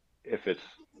 or if it's,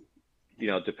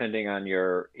 depending on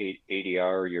your ADR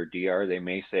or your DR, they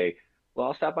may say, well,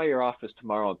 I'll stop by your office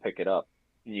tomorrow and pick it up,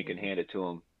 and you can hand it to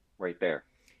them right there.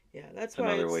 Yeah, that's It's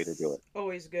why another way to do it's it.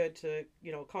 always good to,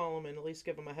 call them and at least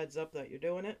give them a heads up that you're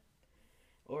doing it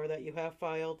or that you have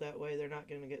filed. That way they're not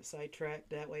going to get sidetracked.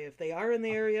 That way, if they are in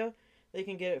the area, they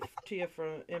can get it to you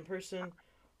from in person,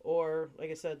 or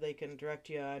like I said, they can direct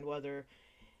you on whether.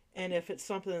 And if it's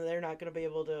something that they're not going to be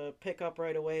able to pick up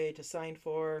right away to sign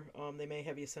for, they may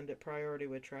have you send it priority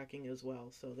with tracking as well.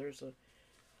 So there's a,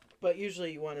 but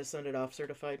usually you want to send it off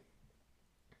certified.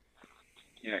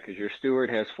 Yeah, because your steward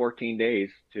has 14 days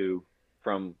to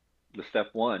from the step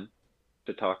one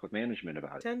to talk with management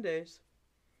about it. 10 days.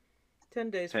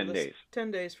 10 days for 10 this. days.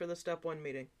 10 days for the step one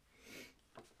meeting.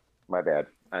 My bad.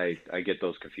 I get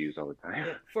those confused all the time.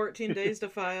 Yep. 14 days to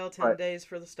file. ten But days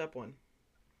for the step one.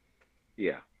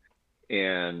 yeah,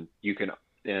 and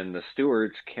the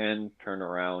stewards can turn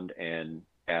around and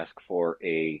ask for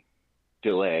a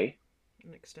delay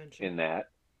An extension. in that,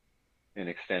 an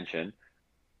extension,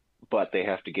 but they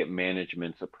have to get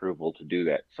management's approval to do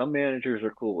that. Some managers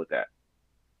are cool with that.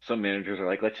 Some managers are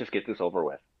like, let's just get this over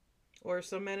with. Or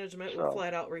some management will So,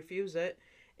 flat out refuse it,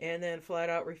 and then flat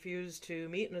out refuse to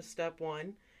meet in a step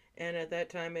one, and at that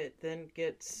time it then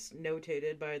gets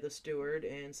notated by the steward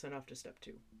and sent off to step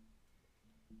two.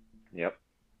 yep.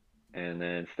 And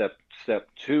then step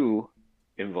two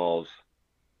involves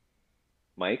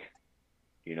Mike.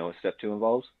 You know what step two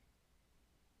involves?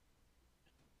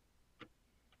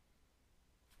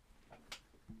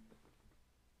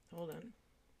 Hold on.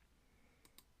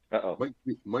 Uh-oh.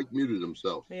 Mike muted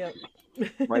himself. Yep.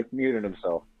 Mike muted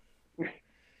himself.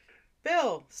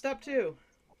 Bill, step two.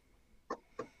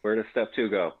 Where does step two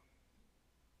go?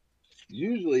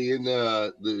 Usually in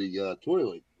the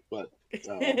toilet, but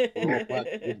for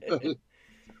all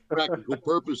practical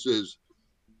purposes,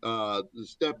 the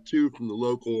step two from the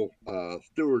local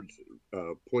steward's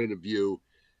point of view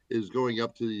is going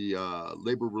up to the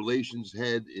labor relations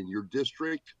head in your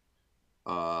district.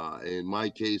 In my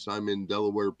case, I'm in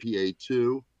Delaware,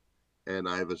 PA2, and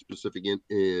I have a specific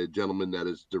gentleman that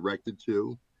is directed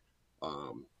to.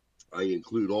 I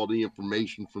include all the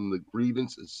information from the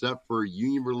grievance except for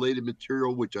union-related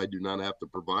material, which I do not have to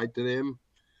provide to them.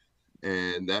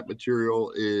 And that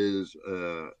material is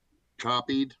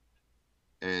copied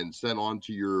and sent on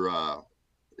to your,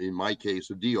 in my case,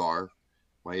 a DR.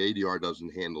 My ADR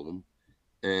doesn't handle them.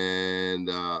 And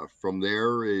from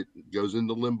there, it goes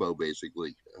into limbo,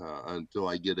 basically, until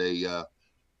I get a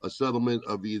settlement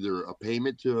of either a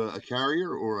payment to a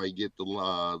carrier or I get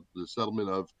the settlement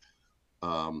of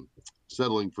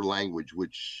settling for language,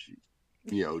 which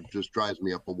just drives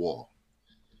me up a wall.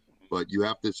 But you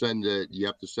have to send it. You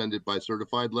have to send it by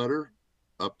certified letter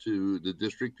up to the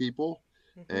district people,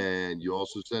 Mm-hmm. and you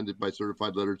also send it by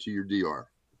certified letter to your DR.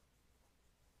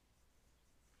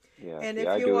 Yeah, And see, if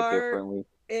I you do it are, differently.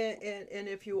 and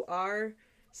if you are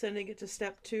sending it to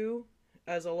step two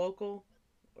as a local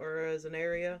or as an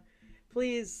area,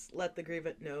 please let the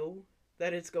grievant know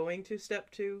that it's going to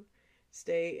step two.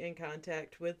 Stay in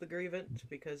contact with the grievant,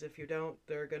 because if you don't,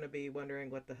 they're going to be wondering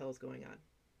what the hell's going on.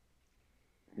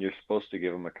 You're supposed to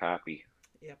give them a copy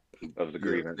Yep. of the Yeah,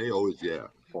 grievance they always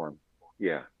form.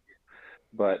 Yeah,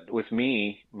 but with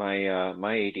me, my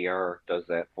ADR does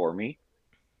that for me.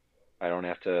 I don't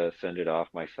have to send it off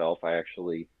myself. I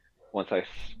actually, once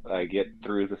I get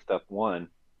through the step one,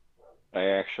 I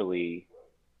actually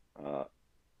uh,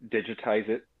 digitize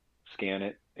it, scan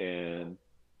it, and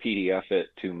PDF it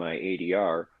to my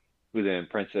ADR, who then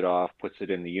prints it off, puts it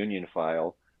in the union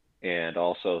file, and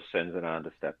also sends it on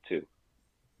to step two.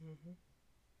 Mm-hmm.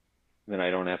 Then I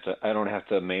don't have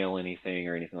to mail anything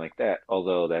or anything like that.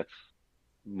 Although that's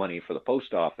money for the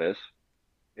post office,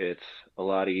 it's a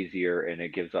lot easier, and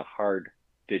it gives a hard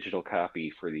digital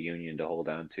copy for the union to hold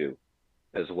on to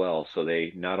as well. So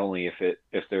they not only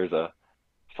if there's a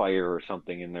fire or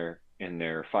something in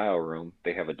their file room,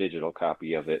 they have a digital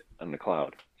copy of it on the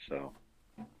cloud. So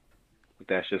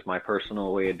that's just my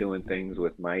personal way of doing things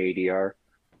with my ADR.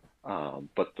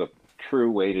 But the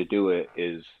true way to do it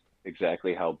is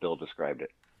exactly how Bill described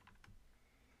it.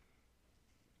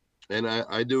 And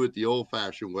I do it the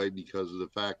old-fashioned way because of the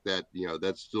fact that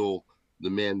that's still the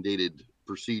mandated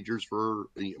procedures for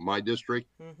my district.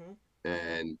 Mm-hmm.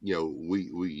 And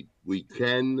we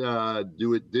can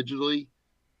do it digitally,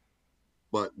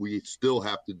 but we still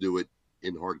have to do it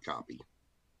in hard copy.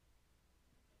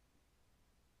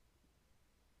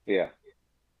 Yeah,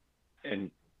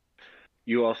 and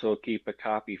you also keep a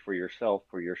copy for yourself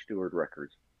for your steward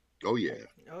records. Oh yeah.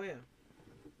 Oh yeah.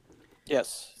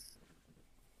 Yes.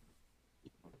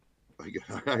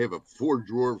 I have a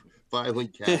 4-drawer filing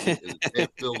cabinet and it's half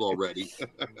filled already.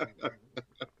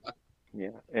 Yeah,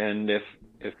 and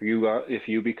if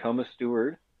you become a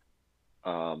steward,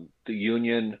 The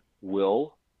union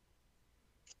will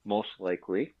most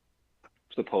likely,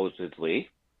 supposedly,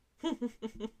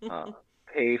 uh,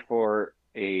 pay for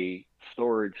a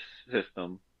storage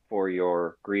system for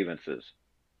your grievances.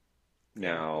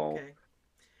 Now, Okay.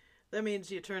 That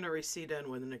means you turn a receipt in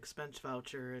with an expense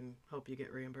voucher and hope you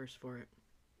get reimbursed for it.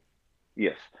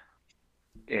 yes,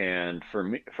 and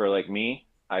for like me,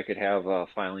 I could have a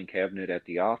filing cabinet at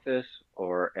the office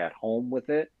or at home with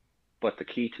it. But the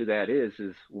key to that is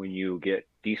when you get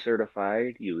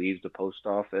decertified, you leave the post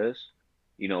office,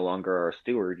 you no longer are a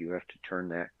steward, you have to turn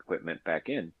that equipment back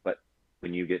in. But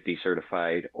when you get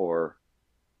decertified or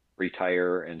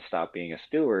retire and stop being a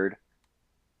steward,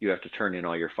 you have to turn in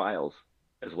all your files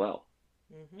as well.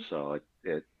 Mm-hmm. So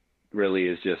it really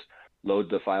is just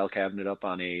load the file cabinet up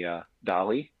on a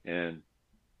dolly and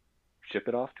ship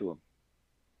it off to them.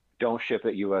 Don't ship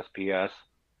it USPS.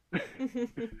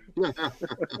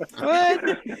 What?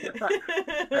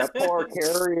 That poor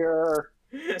carrier.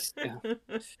 Yeah.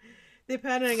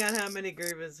 Depending on how many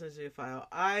grievances you file.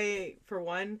 I, for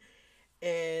one,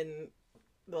 in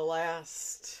the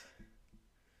last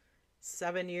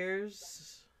 7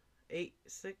 years,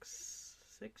 6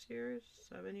 years,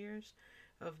 7 years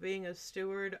of being a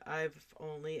steward, I've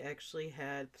only actually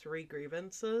had 3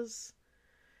 grievances.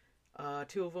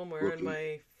 Two of them were in Rookie.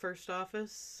 my first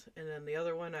office, and then the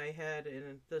other one I had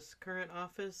in this current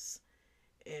office,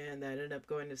 and that ended up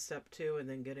going to step 2 and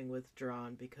then getting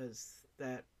withdrawn because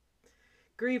that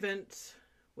grievance,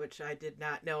 which I did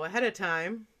not know ahead of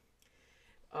time,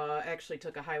 actually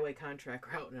took a highway contract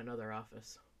route in another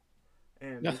office.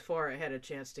 And Yeah. before I had a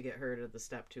chance to get her to the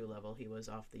step 2 level, he was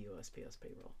off the USPS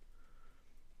payroll.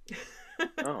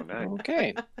 Oh, nice.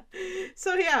 Okay.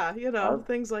 So yeah, I've,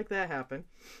 things like that happen.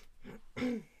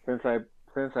 since I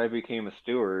since I became a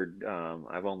steward,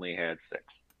 I've only had 6.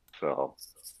 So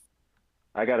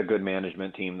I got a good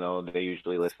management team though. They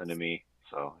usually listen to me,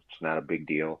 so it's not a big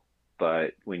deal.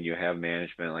 But when you have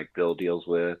management like Bill deals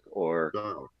with, or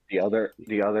Oh, the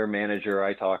other manager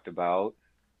I talked about,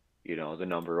 the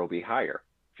number will be higher.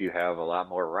 If you have a lot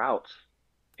more routes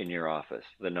in your office,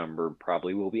 the number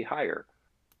probably will be higher.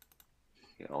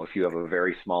 If you have a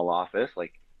very small office,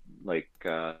 like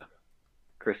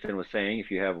Kristen was saying, if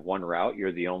you have one route,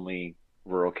 you're the only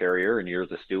rural carrier and you're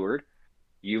the steward,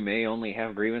 you may only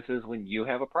have grievances when you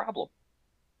have a problem.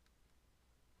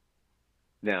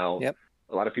 Now, Yep.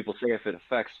 a lot of people say if it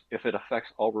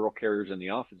affects all rural carriers in the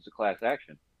office, it's a class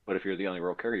action. But if you're the only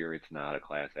rural carrier, it's not a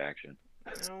class action.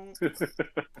 No.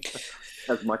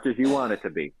 As much as you want it to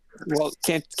be. Well,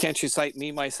 can't you cite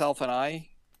me, myself, and I?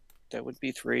 That would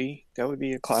be 3. That would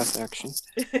be a class action.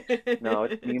 No,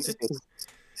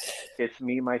 it's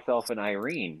me, myself, and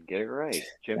Irene. Get it right.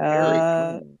 Jim Carrey.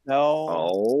 Come on. No.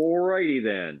 Alrighty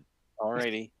then.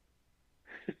 Alrighty.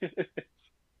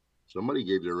 somebody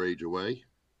gave their age away.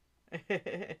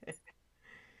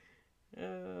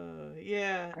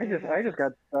 Yeah. I just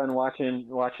got done watching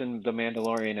The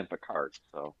Mandalorian and Picard.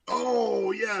 So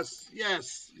Oh, yes,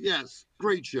 yes, yes.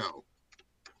 Great show.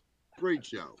 Great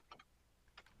show.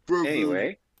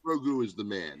 anyway, Grogu is the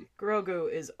man.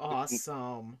 Grogu is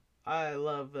awesome. I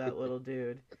love that little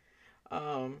dude.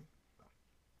 Um,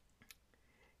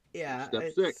 yeah. Step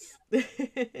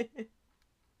it's-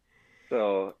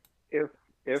 so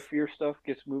if your stuff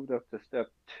gets moved up to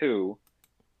step 2,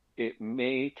 it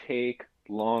may take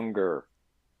longer.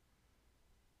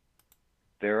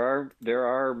 There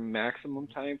are maximum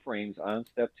time frames on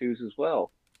step 2s as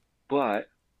well, but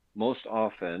most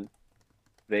often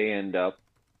they end up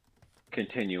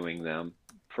continuing them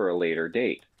for a later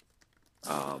date.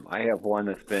 I have one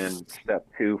that's been step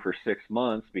 2 for 6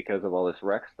 months because of all this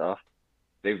rec stuff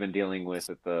they've been dealing with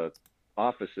at the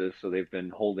offices. So they've been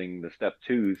holding the step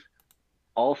 2s,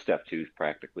 all step 2s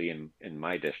practically in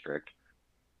my district.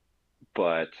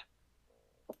 But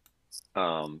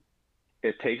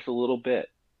it takes a little bit.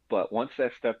 But once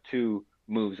that step 2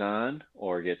 moves on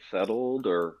or gets settled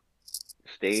or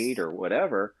stayed or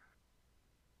whatever,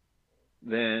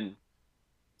 then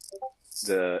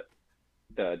the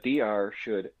DR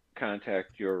should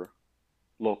contact your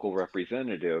local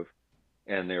representative,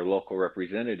 and their local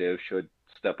representative should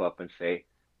step up and say,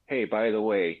 hey, by the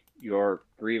way, your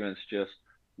grievance just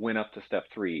went up to step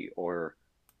 3 or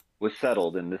was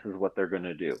settled, and this is what they're going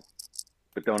to do.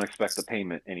 But don't expect a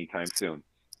payment anytime soon.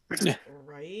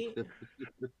 right?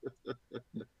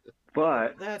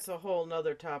 But that's a whole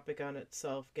nother topic on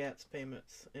itself, GATS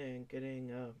payments and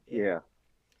getting yeah.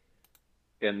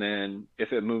 And then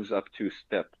if it moves up to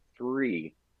step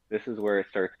 3, this is where it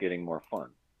starts getting more fun.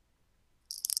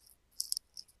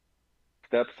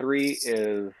 Step 3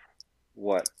 is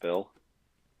what, Bill?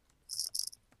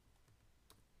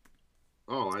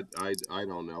 Oh, I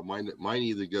don't know. Mine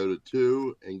either go to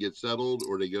 2 and get settled,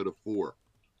 or they go to 4.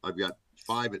 I've got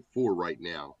 5 at 4 right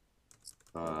now.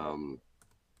 I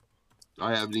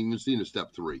haven't even seen a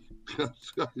step 3.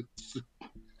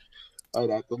 I'd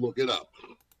have to look it up.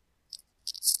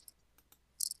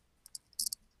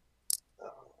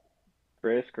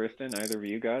 Chris, Kristen, either of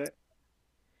you got it?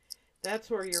 That's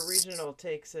where your regional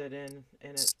takes it in,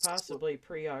 and it's possibly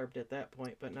pre-arbed at that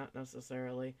point, but not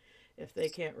necessarily. If they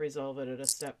can't resolve it at a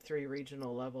step 3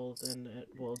 regional level, then it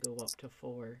will go up to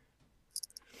 4.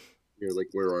 Like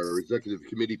where our executive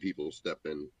committee people step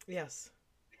in. Yes.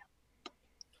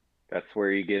 That's where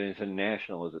you get into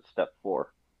national, is at step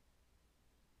 4.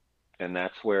 And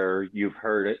that's where you've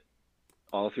heard it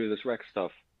all through this rec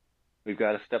stuff. We've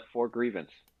got a step 4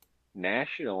 grievance.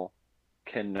 National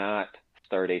cannot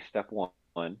start a step 1,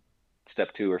 step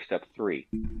 2, or step 3.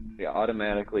 They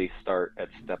automatically start at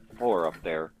step 4 up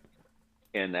there,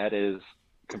 and that is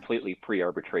completely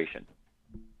pre-arbitration.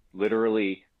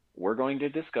 Literally, we're going to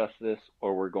discuss this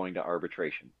or we're going to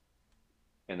arbitration.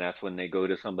 And that's when they go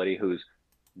to somebody who's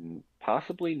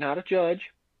possibly not a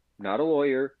judge, not a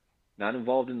lawyer, not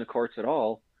involved in the courts at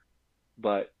all,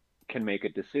 but can make a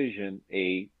decision,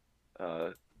 a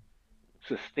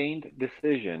sustained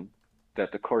decision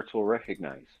that the courts will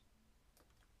recognize.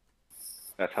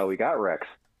 That's how we got Rex,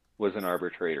 was an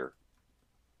arbitrator.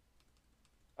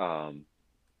 Yeah,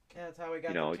 that's how we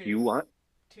got the if you want,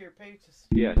 tier pay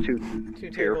system. yeah, Two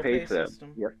tier table pay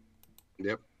system.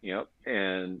 Yep.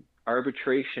 And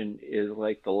arbitration is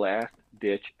like the last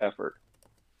ditch effort.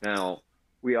 Now,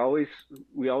 we always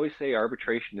say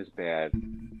arbitration is bad,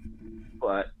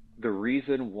 but the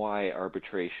reason why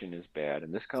arbitration is bad,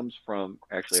 and this comes from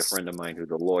actually a friend of mine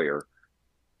who's a lawyer.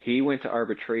 He went to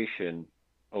arbitration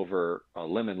over a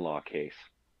lemon law case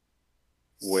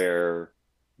where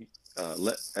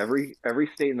every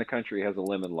state in the country has a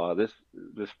lemon law. This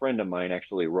friend of mine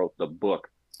actually wrote the book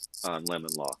on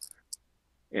lemon law,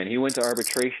 and he went to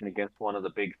arbitration against one of the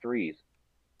big threes.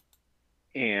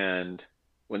 And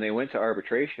when they went to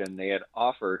arbitration, they had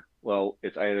offered, well,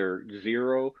 it's either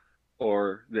 0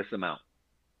 or this amount.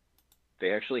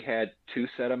 They actually had 2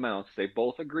 set amounts they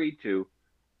both agreed to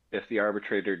if the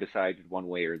arbitrator decided one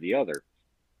way or the other.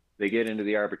 They get into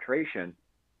the arbitration,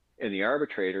 and the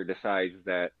arbitrator decides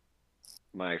that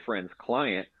my friend's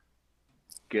client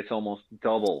gets almost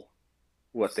double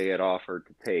what they had offered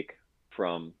to take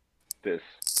from this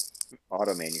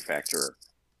auto manufacturer.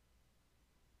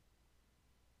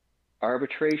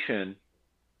 Arbitration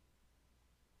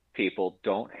people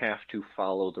don't have to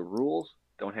follow the rules,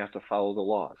 don't have to follow the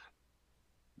laws.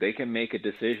 They can make a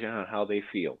decision on how they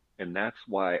feel. And that's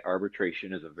why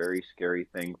arbitration is a very scary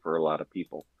thing for a lot of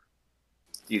people.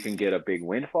 You can get a big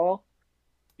windfall.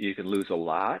 You can lose a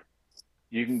lot.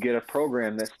 You can get a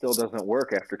program that still doesn't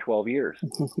work after 12 years.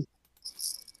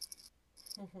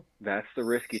 That's the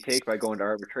risk you take by going to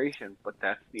arbitration, but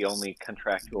that's the only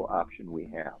contractual option we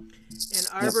have. And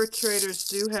arbitrators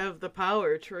do have the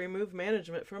power to remove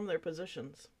management from their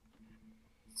positions.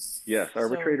 Yes,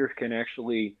 arbitrators can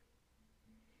actually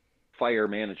fire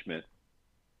management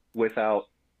without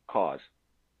cause.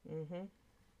 Mm-hmm.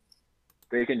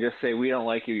 They can just say, "We don't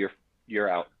like you. You're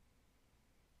out,"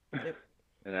 Yep.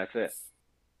 And that's it.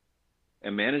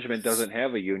 And management doesn't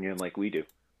have a union like we do.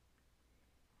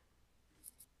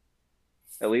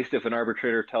 At least if an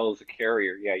arbitrator tells a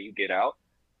carrier, "Yeah, you get out,"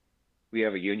 we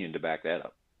have a union to back that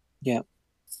up. Yeah.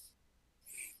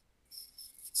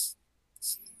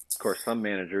 Of course, some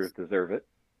managers deserve it.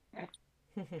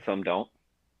 Some don't.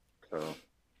 So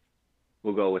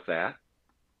we'll go with that.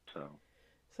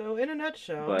 So in a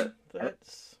nutshell, but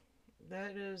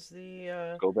that is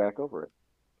the go back over it.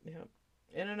 Yeah.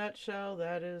 In a nutshell,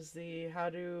 that is the how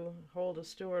to hold a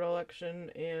steward election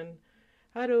and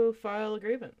how to file a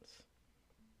grievance.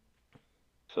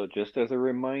 So just as a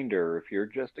reminder, if you're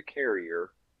just a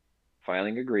carrier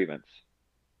filing a grievance,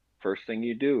 first thing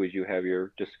you do is you have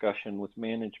your discussion with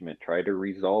management. Try to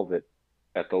resolve it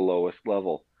at the lowest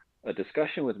level. A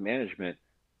discussion with management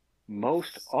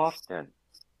most often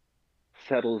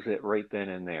settles it right then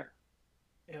and there.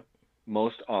 Yep.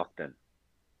 Most often.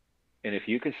 And if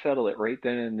you can settle it right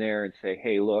then and there and say,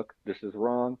 "Hey, look, this is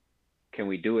wrong. Can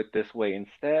we do it this way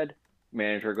instead?"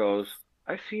 Manager goes,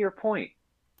 "I see your point.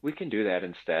 We can do that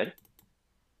instead."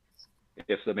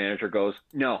 If the manager goes,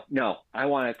 no, I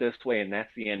want it this way, and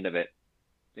that's the end of it,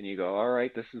 then you go, "All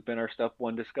right, this has been our step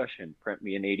 1 discussion. Print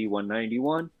me an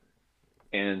 8191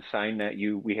 and sign that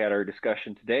we had our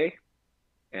discussion today,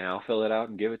 and I'll fill it out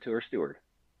and give it to our steward."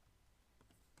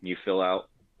 You fill out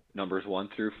numbers 1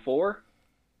 through 4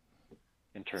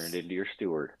 and turn it into your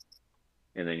steward.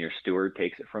 And then your steward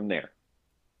takes it from there.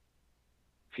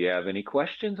 If you have any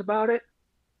questions about it,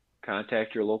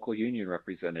 contact your local union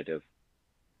representative.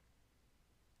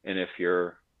 And if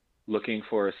you're looking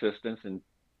for assistance and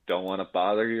don't want to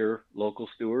bother your local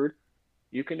steward,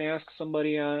 you can ask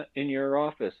somebody in your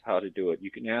office how to do it.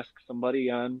 You can ask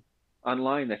somebody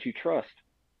online that you trust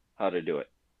how to do it.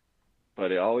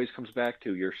 But it always comes back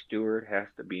to your steward has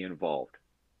to be involved.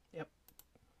 Yep.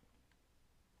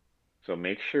 So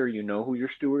make sure you know who your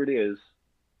steward is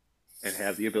and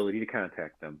have the ability to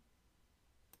contact them.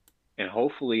 And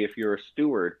hopefully, if you're a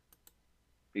steward,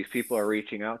 these people are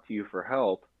reaching out to you for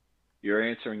help. You're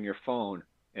answering your phone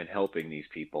and helping these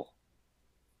people.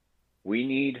 We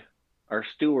need our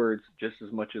stewards just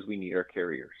as much as we need our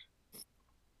carriers.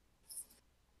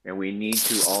 And we need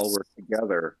to all work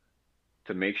together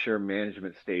to make sure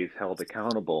management stays held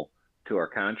accountable to our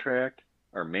contract,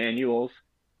 our manuals,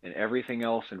 and everything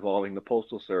else involving the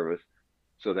Postal Service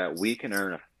so that we can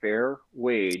earn a fair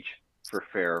wage for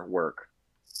fair work.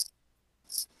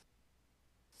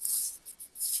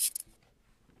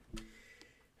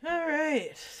 All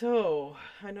right, so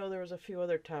I know there was a few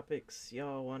other topics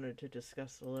y'all wanted to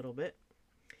discuss a little bit.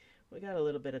 We got a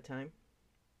little bit of time.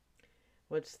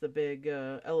 What's the big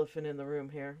elephant in the room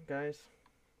here, guys?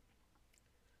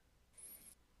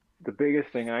 The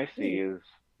biggest thing I see is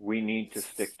we need to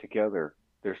stick together.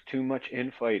 There's too much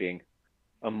infighting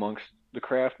amongst the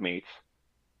craft mates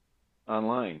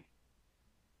online.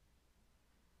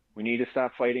 We need to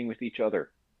stop fighting with each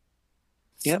other.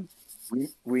 Yep.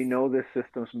 We know this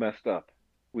system's messed up.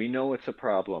 We know it's a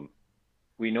problem.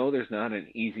 We know there's not an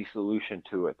easy solution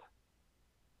to it.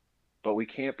 But we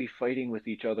can't be fighting with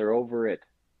each other over it.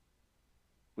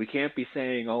 We can't be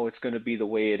saying, oh, it's going to be the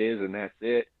way it is and that's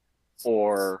it.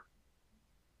 Or,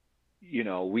 you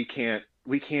know, we can't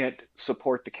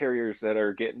support the carriers that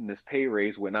are getting this pay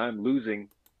raise when I'm losing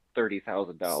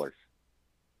 $30,000.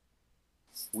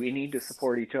 We need to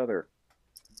support each other.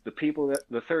 The people that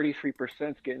the 33%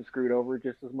 is getting screwed over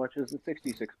just as much as the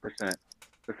 66%.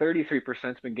 The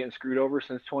 33%'s been getting screwed over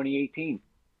since 2018.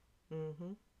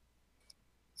 Mm-hmm.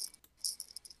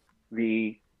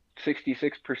 The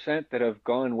 66% that have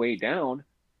gone way down,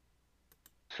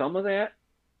 some of that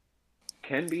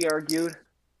can be argued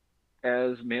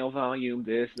as mail volume,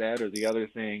 this, that, or the other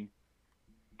thing,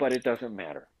 but it doesn't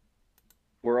matter.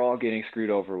 We're all getting screwed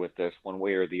over with this one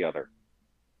way or the other.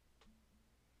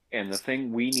 And the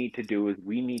thing we need to do is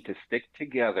we need to stick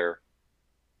together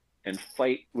and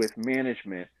fight with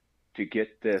management to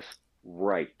get this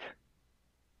right.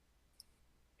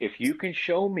 If you can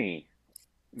show me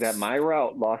that my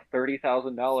route lost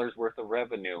 $30,000 worth of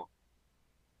revenue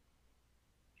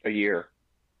a year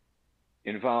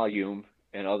in volume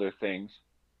and other things,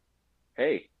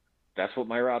 hey, that's what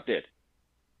my route did.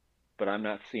 But I'm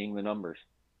not seeing the numbers.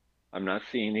 I'm not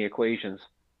seeing the equations.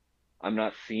 I'm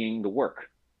not seeing the work.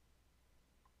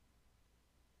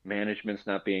 Management's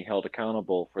not being held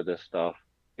accountable for this stuff,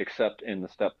 except in the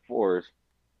step 4s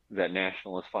that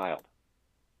National has filed.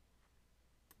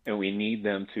 And we need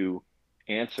them to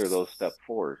answer those step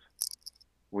 4s.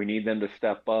 We need them to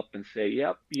step up and say,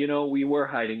 yep, you know, we were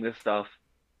hiding this stuff,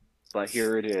 but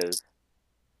here it is.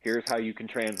 Here's how you can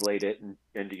translate it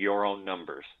into your own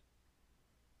numbers.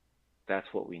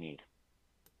 That's what we need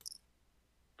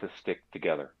to stick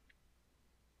together.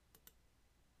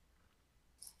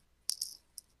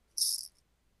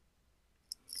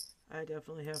 I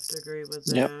definitely have to agree with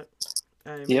Yep. that.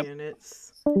 I Yep. mean,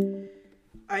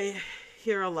 I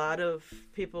hear a lot of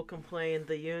people complain,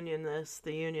 the union this,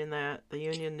 the union that, the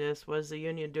union this, what is the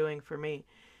union doing for me?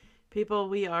 People,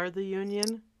 we are the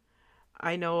union.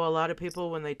 I know a lot of people,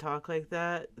 when they talk like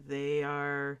that, they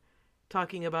are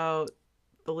talking about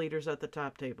the leaders at the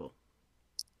top table.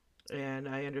 And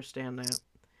I understand that.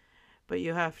 But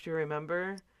you have to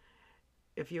remember,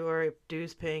 if you are a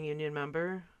dues paying union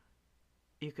member,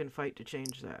 you can fight to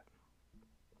change that.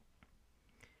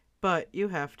 But you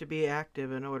have to be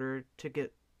active in order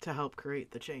to help create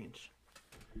the change.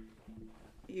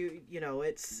 You know,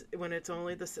 it's when it's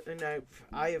only this, and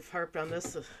I have harped on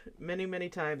this many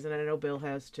times, and I know Bill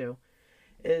has too.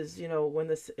 Is, you know, when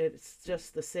it's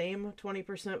just the same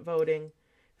 20% voting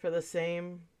for the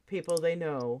same people they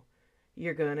know,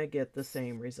 you're gonna get the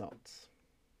same results.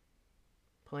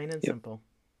 Plain and Yep. simple.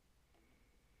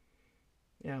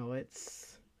 You know,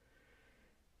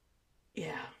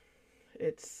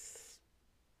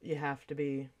 you have to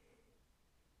be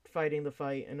fighting the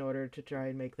fight in order to try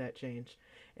and make that change.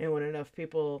 And when enough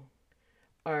people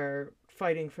are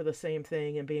fighting for the same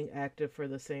thing and being active for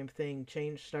the same thing,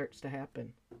 change starts to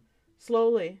happen.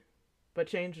 Slowly, but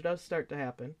change does start to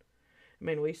happen. I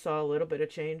mean, we saw a little bit of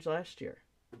change last year.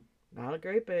 Not a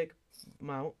great big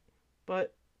amount,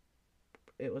 but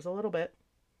it was a little bit.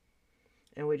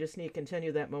 And we just need to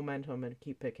continue that momentum and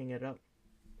keep picking it up.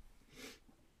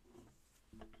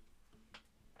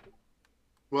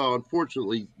 Well,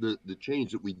 unfortunately, the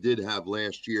change that we did have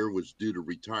last year was due to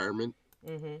retirement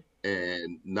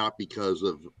and not because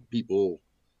of people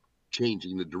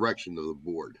changing the direction of the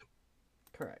board.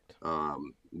 Correct.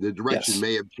 The direction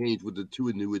may have changed with the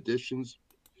two new additions,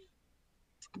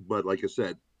 but like I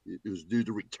said, it was due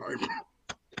to retirement.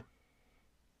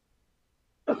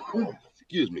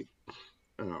 Excuse me.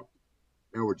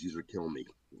 Allergies are killing me.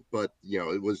 But,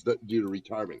 it was due to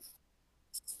retirement.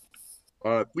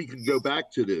 If we could go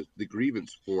back to the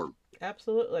grievance form.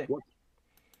 Absolutely.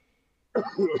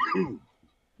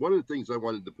 One of the things I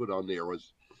wanted to put on there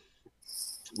was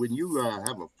when you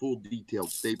have a full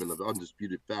detailed statement of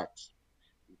undisputed facts,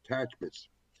 attachments.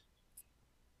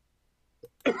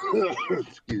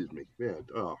 Excuse me, man.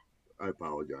 Oh, I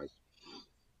apologize.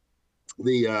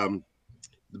 The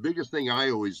biggest thing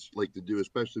I always like to do,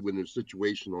 especially when there's a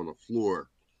situation on the floor,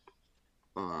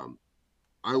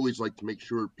 I always like to make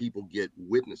sure people get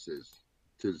witnesses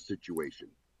to the situation.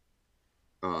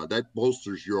 That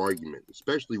bolsters your argument,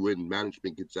 especially when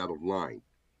management gets out of line.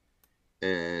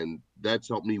 And that's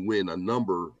helped me win a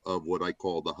number of what I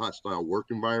call the hostile work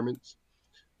environments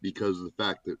because of the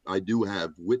fact that I do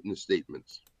have witness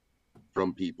statements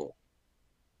from people.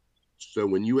 So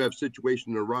when you have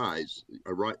situations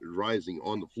arising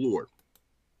on the floor,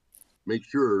 make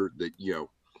sure that,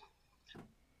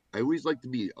 I always like to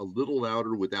be a little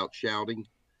louder without shouting.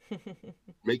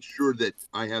 Make sure that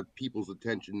I have people's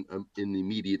attention in the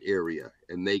immediate area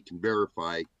and they can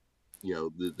verify,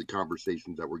 the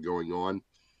conversations that were going on.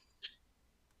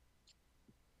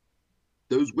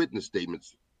 Those witness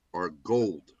statements are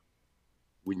gold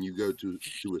when you go to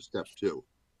a step 2.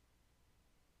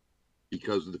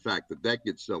 Because of the fact that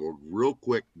gets settled real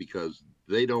quick because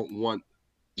they don't want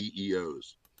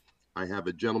EEOs. I have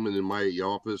a gentleman in my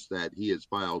office that he has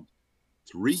filed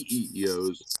 3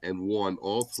 EEOs and won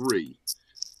all 3.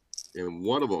 And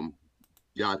one of them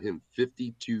got him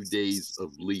 52 days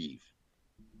of leave.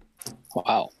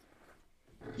 Wow.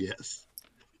 Yes.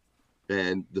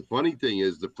 And the funny thing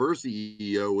is the first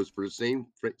EEO was for the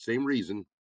same reason.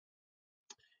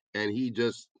 And he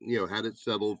just, had it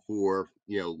settled for,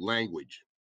 language.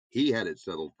 He had it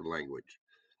settled for language.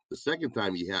 The second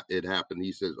time it happened,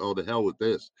 he says, "Oh, the hell with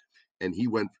this." And he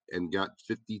went and got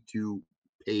 52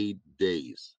 paid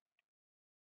days.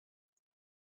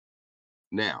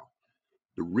 Now,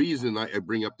 the reason I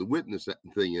bring up the witness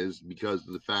thing is because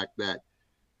of the fact that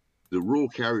the rural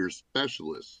carrier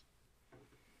specialist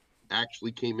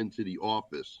actually came into the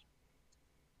office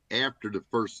after the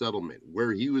first settlement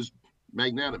where he was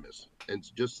magnanimous and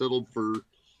just settled for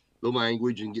the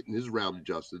language and getting his route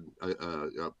adjusted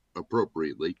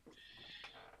appropriately.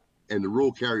 And the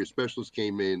rural carrier specialist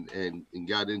came in and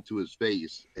got into his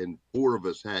face, and 4 of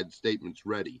us had statements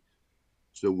ready.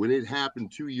 So when it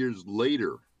happened 2 years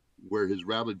later, where his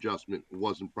route adjustment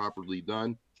wasn't properly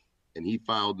done, and he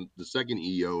filed the second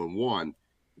EO and won,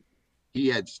 he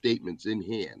had statements in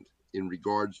hand in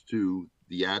regards to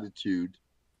the attitude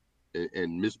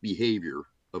and misbehavior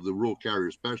of the rural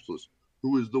carrier specialist,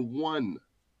 who is the one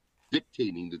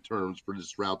dictating the terms for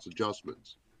this route's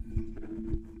adjustments.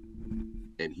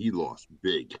 And he lost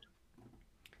big.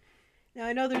 Now,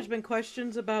 I know there's been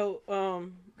questions about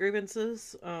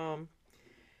grievances.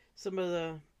 Some of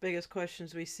the biggest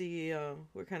questions we see,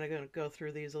 we're kind of going to go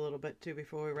through these a little bit too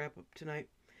before we wrap up tonight.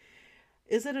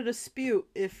 Is it a dispute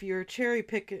if you cherry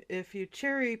picking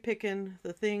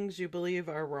the things you believe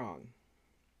are wrong?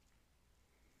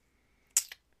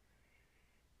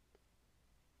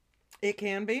 It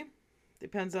can be.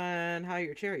 Depends on how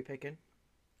you're cherry picking.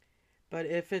 But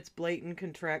if it's blatant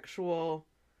contractual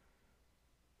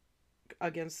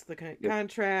against the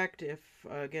contract, if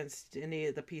against any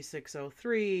of the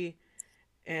P603,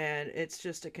 and it's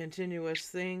just a continuous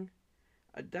thing,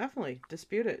 definitely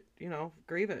dispute it,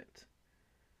 grieve it.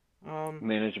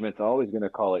 Management's always going to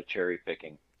call it cherry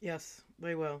picking. Yes,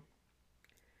 they will.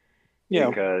 Yeah.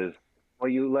 Because, well,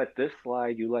 you let this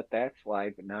slide, you let that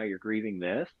slide, but now you're grieving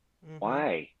this? Mm-hmm.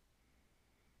 Why?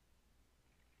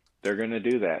 They're going to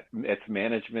do that. It's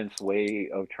management's way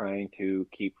of trying to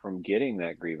keep from getting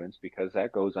that grievance because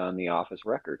that goes on the office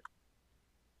record.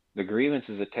 The grievance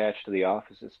is attached to the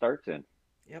office it starts in.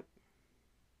 Yep.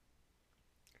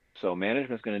 So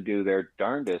management's going to do their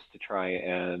darndest to try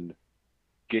and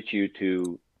get you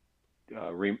to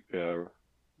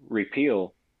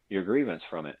repeal your grievance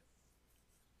from it.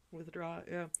 Withdraw,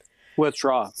 yeah.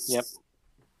 Withdraw, yep.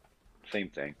 Same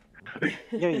thing.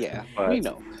 Yeah, but, we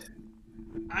know.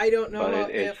 I don't know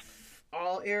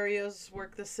all areas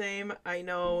work the same. I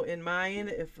know in mine,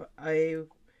 if a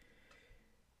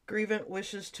grievant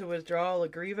wishes to withdraw a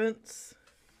grievance,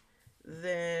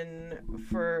 then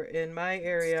for in my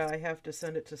area, I have to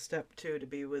send it to step 2 to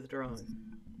be withdrawn.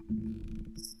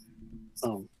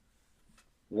 Um,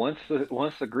 Once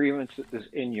the grievance is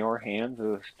in your hands as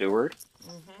a steward,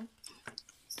 Mm-hmm.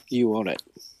 you own it.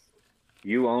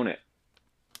 you own it.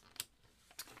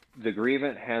 The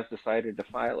grievant has decided to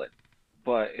file it.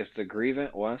 But if the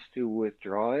grievant wants to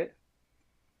withdraw it,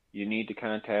 you need to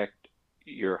contact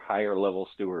your higher level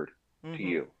steward to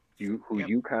Mm-hmm. you who Yep.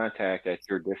 you contact at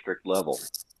your district level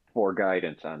for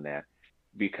guidance on that.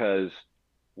 Because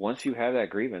once you have that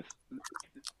grievance,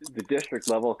 the district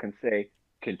level can say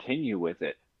continue with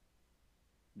it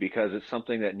because it's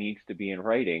something that needs to be in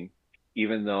writing,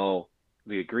 even though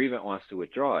the grievant wants to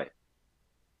withdraw it.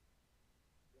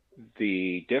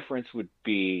 The difference would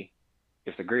be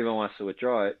if the grievant wants to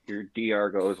withdraw it, your DR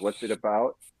goes, "What's it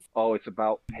about?" "Oh, it's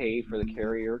about pay for the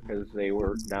carrier because they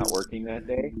were not working that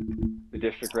day." The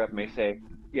district rep may say,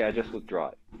 "Yeah, just withdraw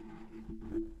it."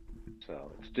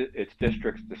 So it's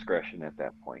district's discretion at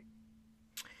that point.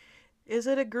 Is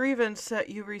it a grievance that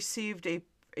you received a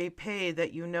pay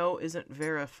that you know isn't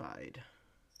verified?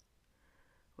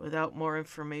 Without more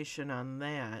information on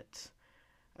that,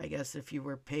 I guess if you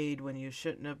were paid when you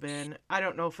shouldn't have been, I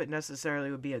don't know if it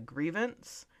necessarily would be a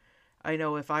grievance. I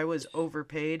know if I was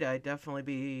overpaid, I'd definitely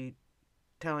be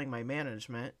telling my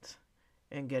management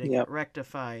and getting it Yep.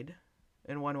 rectified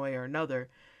in one way or another.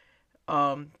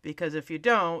 Because if you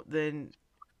don't, then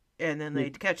they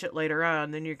catch it later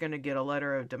on, then you're going to get a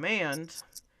letter of demand,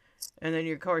 and then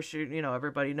of course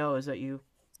everybody knows that you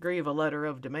grieve a letter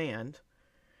of demand.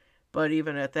 But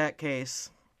even at that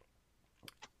case,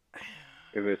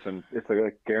 If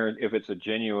if it's a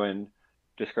genuine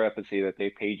discrepancy that they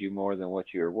paid you more than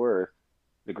what you're worth,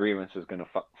 the grievance is going to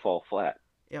fall flat.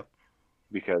 yep.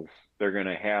 Because they're going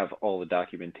to have all the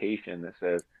documentation that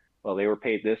says, well, they were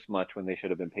paid this much when they should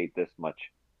have been paid this much.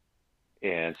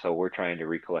 And so we're trying to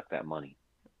recollect that money.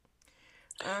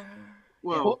 Uh,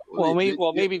 Well,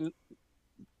 Maybe.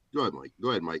 Go ahead, Mike. Go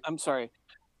ahead, Mike. I'm sorry.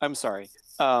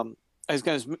 I was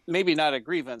going to maybe not a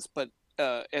grievance, but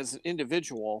as an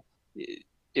individual,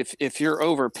 if you're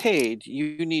overpaid,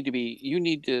 you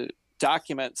need to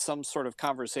document some sort of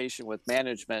conversation with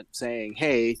management saying,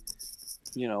 hey,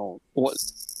 what,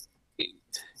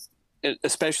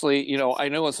 especially, I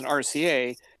know as an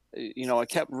RCA, I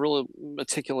kept really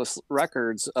meticulous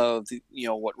records of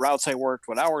what routes I worked,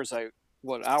 what hours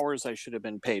I should have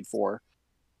been paid for.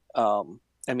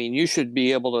 I mean, you should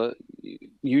be able to,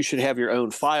 you should have your own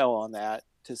file on that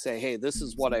to say, hey, this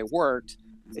is what I worked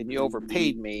and you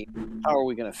overpaid me. How are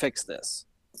we going to fix this?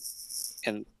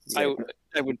 And Yeah.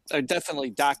 I definitely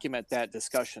document that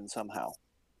discussion somehow.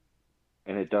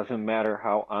 And it doesn't matter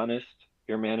how honest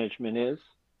your management is,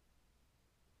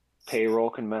 payroll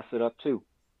can mess it up too.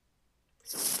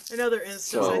 Another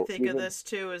instance I So think of this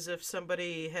too is if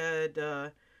somebody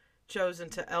had chosen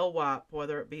to LWAP,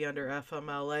 whether it be under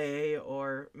FMLA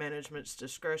or management's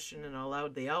discretion, and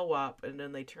allowed the LWAP, and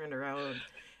then they turned around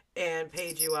and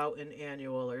paid you out in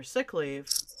annual or sick leave,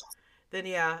 then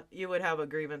yeah, you would have a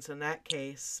grievance in that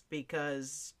case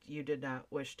because you did not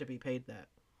wish to be paid that.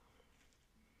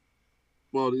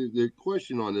 Well, the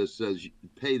question on this says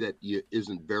pay that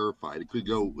isn't verified. It could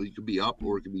be up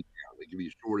or it could be down. It could be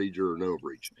a shortage or an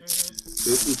overage. Mm-hmm.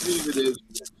 The thing of it is,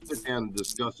 sit down and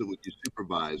discuss it with your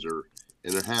supervisor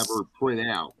and have her print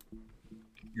out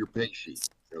your pay sheet,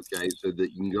 okay, so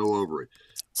that you can go over it.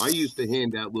 I used to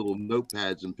hand out little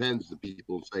notepads and pens to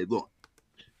people and say, look,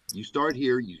 you start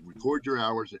here, you record your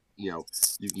hours, you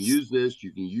can use this,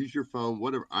 you can use your phone,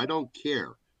 whatever. I don't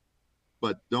care.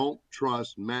 But don't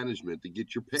trust management to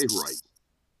get your pay right,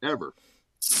 ever.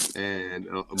 And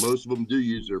most of them do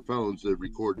use their phones to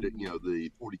record,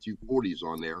 the 4240s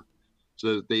on there,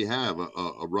 so that they have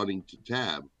a running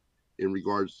tab in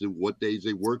regards to what days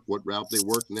they work, what route they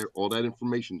work, and all that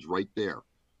information's right there.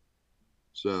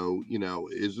 So,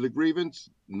 is it a grievance?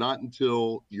 Not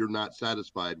until you're not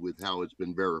satisfied with how it's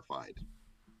been verified.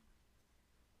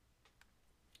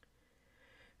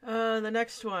 The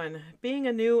next one. Being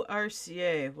a new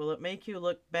RCA, will it make you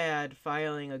look bad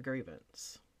filing a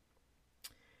grievance?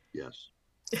 Yes.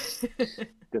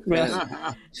 It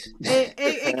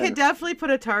could definitely put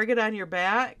a target on your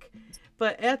back,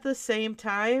 but at the same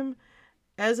time,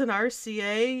 as an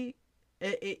RCA,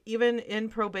 even in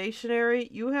probationary,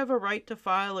 you have a right to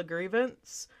file a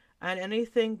grievance on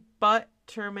anything but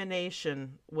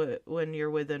termination when you're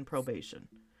within probation.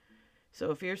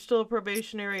 So if you're still a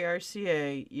probationary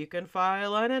RCA, you can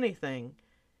file on anything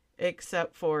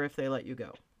except for if they let you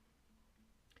go.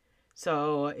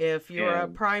 So if you're a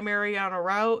And primary on a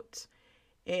route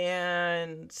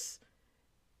and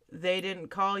they didn't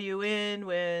call you in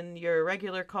when your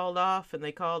regular called off and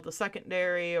they called the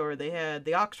secondary, or they had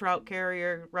the aux route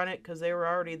carrier run it because they were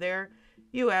already there,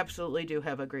 you absolutely do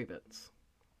have a grievance.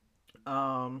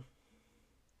 Um,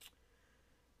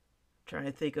 Trying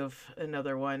to think of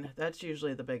another one. That's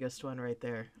usually the biggest one right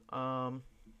there.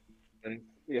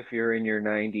 if you're in your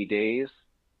 90 days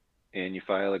and you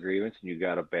file a grievance and you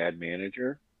got a bad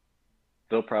manager,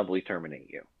 they'll probably terminate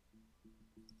you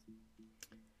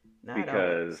Not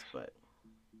because always,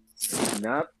 but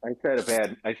not I said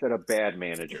a bad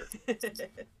manager.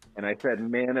 And I said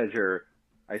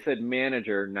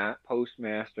manager, not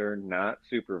postmaster, not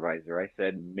supervisor. I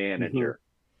said Mhm. manager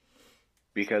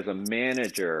because a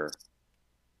manager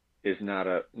is not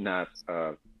a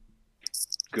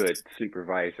good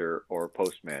supervisor or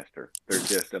postmaster. They're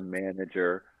just a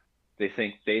manager. They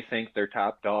think they're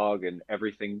top dog and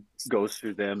everything goes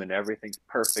through them and everything's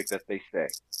perfect that they say.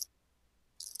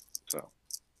 So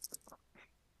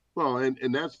Well,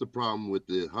 and that's the problem with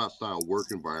the hostile work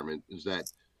environment is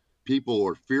that people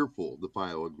are fearful to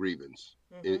file a grievance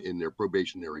mm-hmm. in their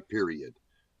probationary period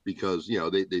because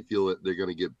they feel that they're going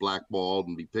to get blackballed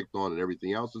and be picked on and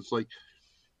everything else. It's like,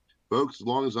 folks, as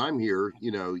long as I'm here,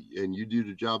 and you do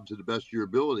the job to the best of your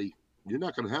ability, you're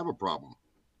not going to have a problem.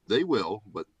 They will,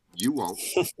 but you won't.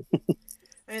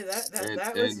 Hey, And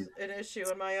that was and an issue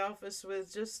in my office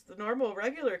with just the normal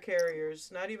regular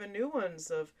carriers, not even new ones,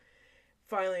 of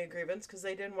filing a grievance because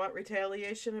they didn't want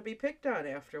retaliation to be picked on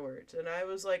afterwards. And I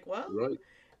was like, well, right,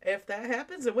 if that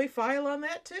happens, then we file on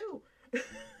that too.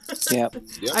 Yep.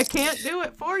 yep, I can't do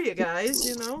it for you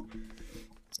guys.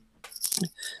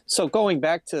 So going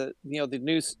back to the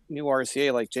new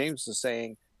RCA, like James was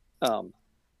saying, um,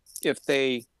 if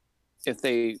they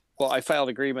well, I filed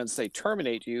agreements, they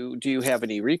terminate you. Do you have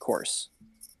any recourse?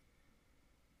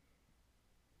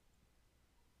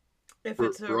 If for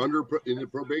it's a for under in the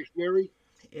probationary.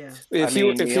 yeah, I If you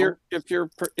mean the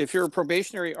if you're a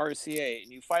probationary RCA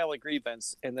and you file a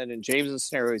grievance, and then in James's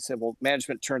scenario, he said, well,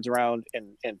 management turns around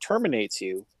and terminates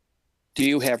you. Do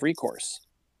you have recourse?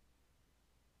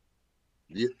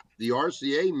 The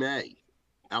RCA may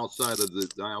outside of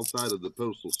the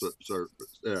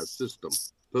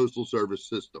postal service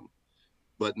system,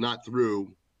 but not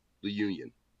through the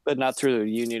union. But not through the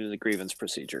union and the grievance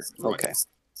procedure. Right. Okay.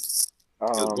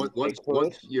 Because they once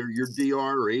could your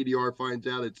DR or ADR finds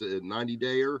out it's a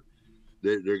 90-dayer,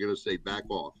 they're going to say back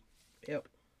off. yep.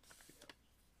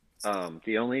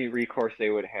 the only recourse they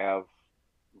would have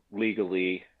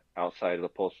legally outside of the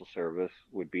Postal Service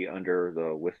would be under the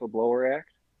Whistleblower Act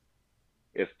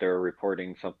if they're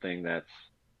reporting something that's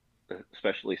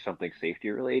especially something safety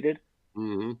related.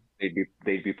 Mm-hmm.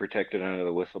 They'd be protected under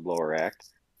the Whistleblower Act,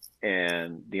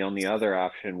 and the only other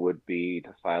option would be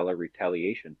to file a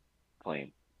retaliation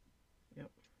claim. Yep.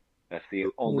 That's the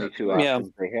only That's two right. Yeah.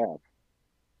 options they have.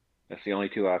 That's the only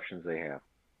two options they have.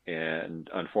 And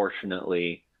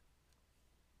unfortunately,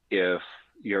 if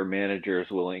your manager is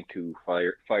willing to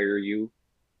fire you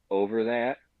over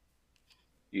that,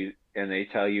 and they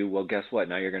tell you, well, guess what?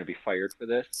 Now you're going to be fired for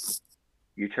this.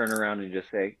 You turn around and just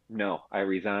say, no, I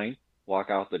resign, walk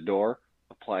out the door,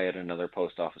 apply at another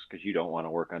post office because you don't want to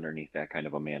work underneath that kind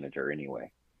of a manager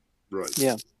anyway. Right.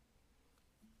 Yeah.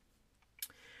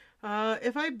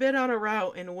 If I bid on a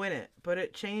route and win it, but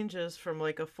it changes from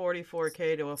like a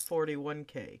 44K to a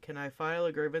 41K, can I file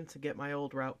a grievance to get my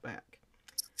old route back?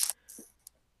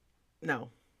 No.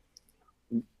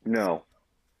 No.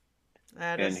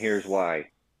 And Here's why.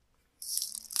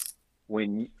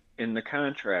 When in the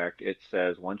contract it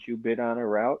says once you bid on a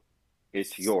route,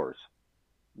 it's yours.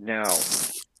 Now,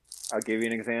 I'll give you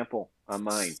an example on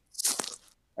mine.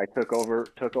 I took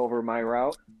over my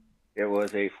route. It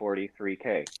was a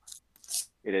 43K.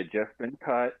 It had just been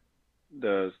cut.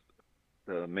 The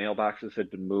the mailboxes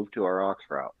had been moved to our aux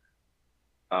route.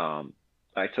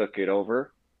 I took it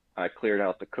over. I cleared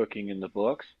out the cooking in the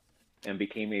books and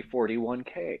became a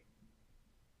 41K.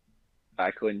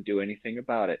 I couldn't do anything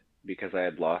about it because I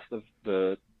had lost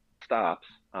the stops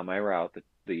on my route,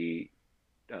 the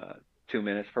 2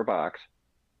 minutes per box,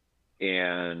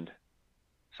 and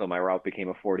so my route became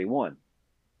a 41.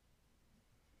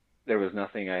 There was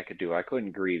nothing I could do. I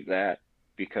couldn't grieve that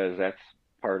because that's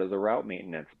part of the route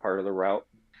maintenance, part of the route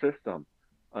system.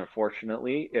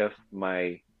 Unfortunately, if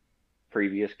my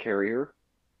previous carrier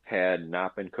had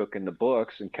not been cooking the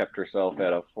books and kept herself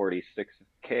at a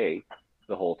 46K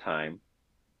the whole time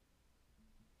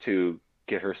to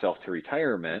get herself to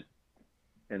retirement,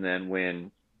 and then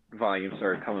when volume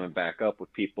started coming back up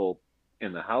with people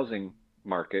in the housing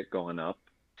market going up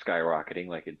skyrocketing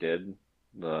like it did.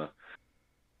 The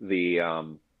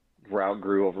route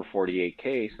grew over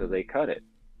 48K, so they cut it.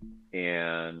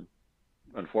 And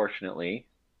unfortunately,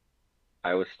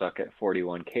 I was stuck at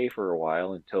 41K for a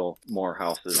while until more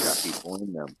houses got people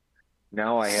in them.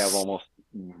 Now I have almost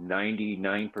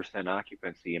 99%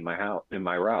 occupancy in my house, in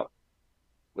my route,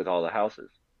 with all the houses.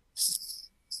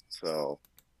 So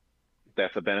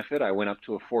that's a benefit. I went up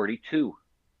to a 42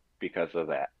 because of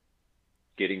that.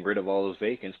 Getting rid of all those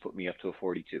vacants put me up to a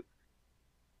 42.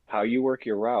 How you work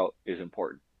your route is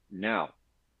important. Now,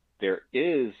 there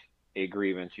is a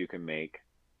grievance you can make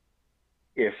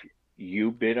if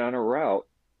you bid on a route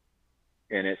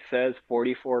and it says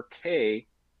 44K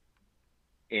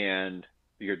and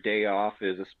your day off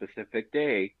is a specific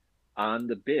day on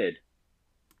the bid,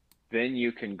 then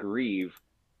you can grieve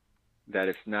that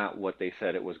it's not what they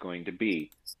said it was going to be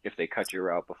if they cut your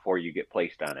route before you get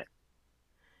placed on it.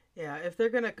 Yeah, if they're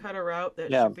going to cut a route,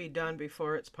 that Yeah. should be done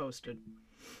before it's posted.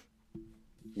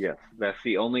 Yes, that's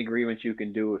the only grievance you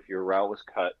can do if your route was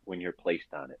cut when you're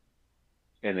placed on it.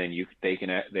 And then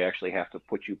they actually have to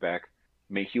put you back,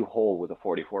 make you whole with a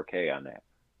 44K on that.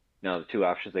 Now, the two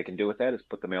options they can do with that is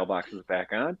put the mailboxes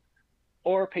back on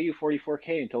or pay you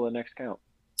 44K until the next count.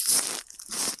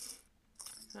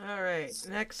 All right,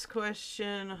 next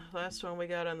question. Last one we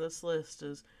got on this list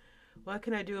is, what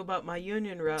can I do about my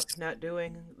union rep not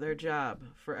doing their job?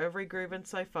 For every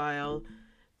grievance I file,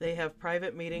 they have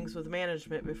private meetings with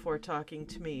management before talking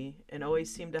to me and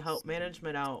always seem to help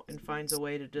management out and finds a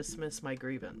way to dismiss my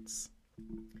grievance.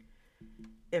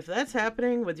 If that's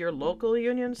happening with your local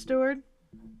union steward,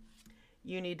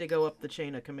 you need to go up the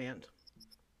chain of command.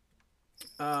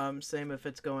 Same if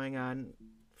it's going on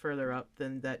further up,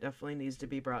 then that definitely needs to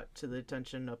be brought to the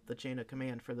attention of the chain of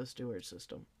command for the steward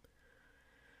system.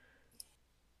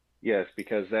 Yes,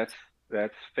 because that's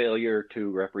failure to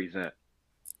represent.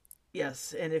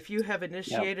 Yes, and if you have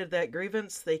initiated that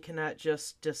grievance, they cannot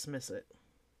just dismiss it.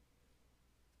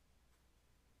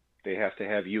 They have to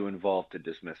have you involved to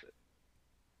dismiss it.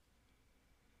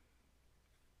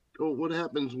 Oh, what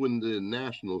happens when the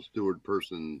national steward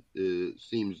person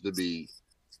seems to be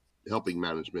helping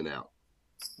management out?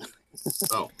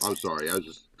 Oh, I'm sorry. I was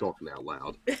just talking out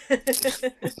loud.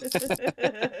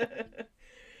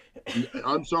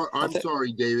 I'm sorry. I'm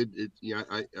sorry, David.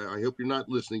 I hope you're not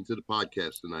listening to the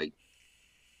podcast tonight.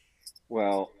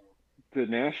 Well, the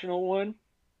national one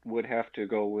would have to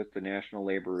go with the National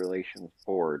Labor Relations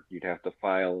Board. You'd have to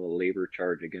file a labor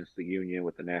charge against the union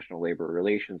with the National Labor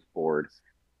Relations Board.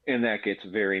 And that gets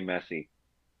very messy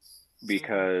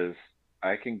because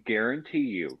I can guarantee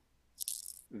you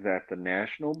that the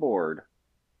national board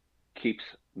keeps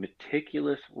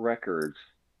meticulous records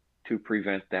to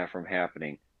prevent that from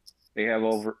happening. They have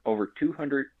over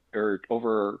 200 or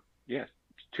over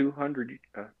 200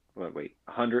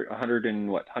 100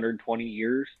 and 120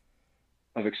 years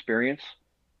of experience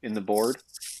in the board,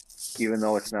 even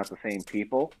though it's not the same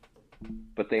people,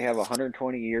 but they have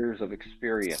 120 years of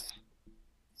experience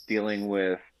dealing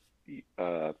with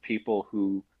people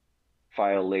who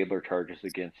file labor charges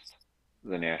against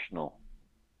the national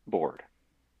board.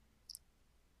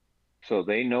 So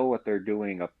they know what they're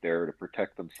doing up there to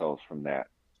protect themselves from that.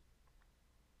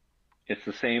 It's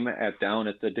the same down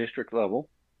at the district level,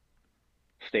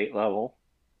 state level.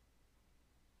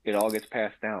 It all gets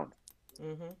passed down.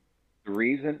 Mm-hmm.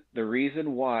 The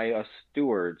reason why us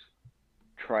stewards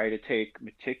try to take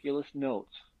meticulous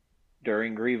notes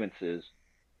during grievances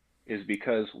is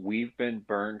because we've been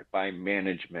burned by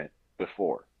management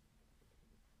before.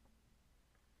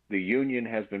 The union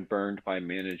has been burned by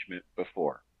management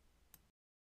before.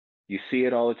 You see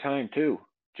it all the time too.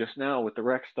 Just now with the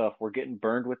rec stuff, we're getting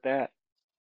burned with that.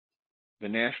 The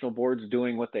national board's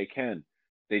doing what they can.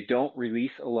 They don't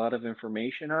release a lot of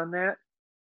information on that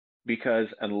because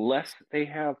unless they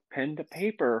have pen to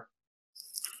paper,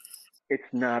 it's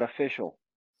not official.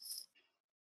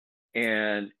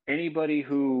 And anybody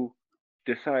who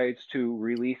decides to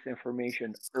release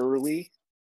information early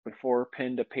before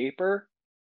pen to paper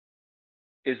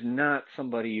is not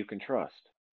somebody you can trust.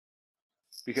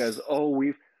 Because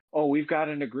we've got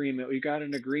an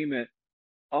agreement.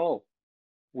 Oh,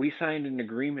 we signed an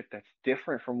agreement that's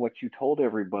different from what you told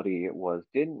everybody it was,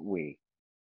 didn't we?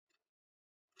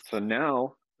 So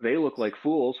now they look like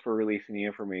fools for releasing the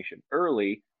information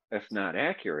early that's not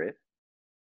accurate.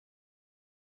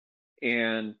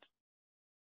 And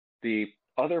the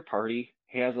other party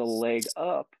has a leg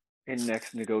up in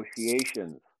next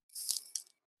negotiations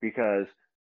because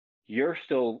you're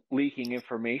still leaking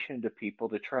information to people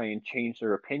to try and change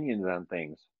their opinions on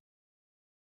things.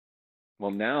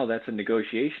 Well, now that's a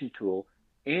negotiation tool,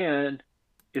 and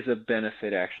is a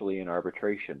benefit actually in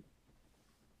arbitration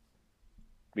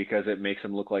because it makes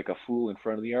them look like a fool in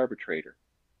front of the arbitrator.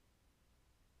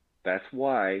 That's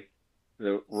why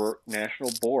the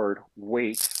national board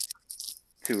waits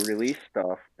to release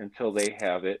stuff until they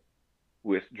have it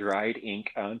with dried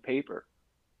ink on paper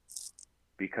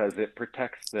because it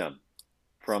protects them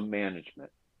from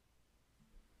management.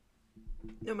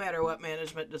 No matter what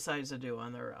management decides to do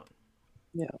on their own.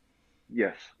 Yeah.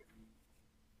 Yes.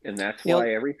 And that's You know,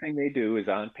 why everything they do is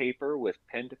on paper with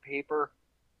pen to paper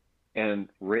and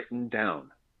written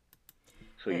down.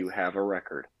 So you have a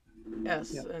record.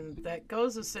 Yes, Yeah. and that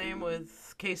goes the same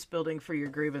with case building for your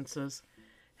grievances.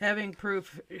 Having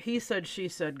proof, he said, she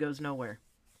said, goes nowhere.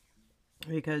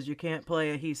 Because you can't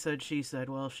play a he said, she said.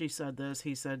 Well, she said this,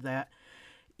 he said that.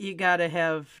 You got to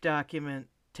have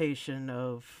documentation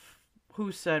of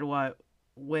who said what,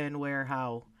 when, where,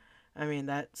 how. I mean,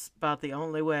 that's about the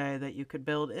only way that you could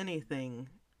build anything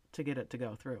to get it to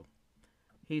go through.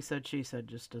 He said, she said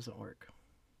just doesn't work.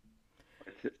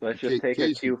 Let's just take a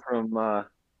Casey, cue from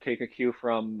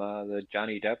the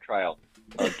Johnny Depp trial.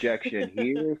 Objection,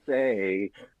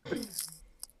 hearsay.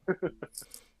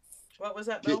 What was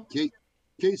that, Bill?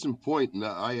 case in point,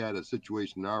 I had a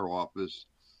situation in our office,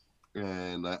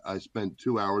 and I spent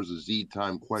 2 hours of Z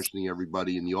time questioning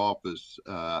everybody in the office.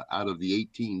 Out of the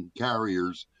 18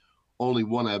 carriers, only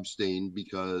one abstained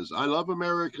because I love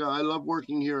America. I love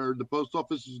working here. The post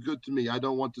office is good to me. I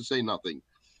don't want to say nothing.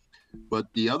 But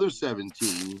the other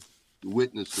 17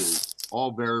 witnesses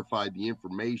all verified the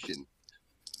information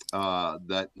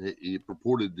that it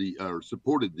purported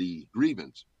supported the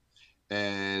grievance.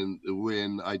 And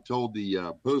when I told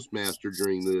the postmaster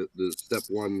during the step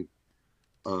one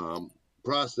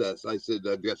process, I said,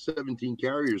 I've got 17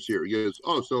 carriers here. He goes,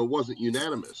 oh, so it wasn't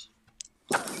unanimous.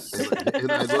 And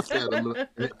I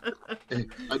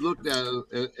looked at him,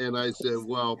 and I said,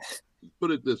 well,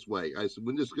 put it this way. I said,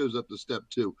 when this goes up to step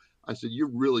two, I said, you're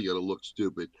really going to look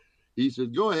stupid. He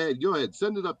said, go ahead,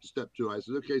 send it up to step two. I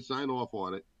said, okay, sign off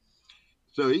on it.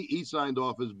 So he signed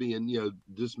off as being,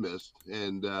 dismissed.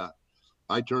 And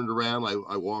I turned around,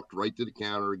 I walked right to the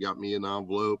counter, got me an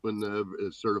envelope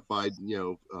and certified,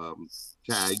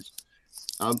 tags.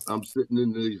 I'm sitting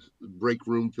in the break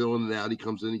room filling it out. He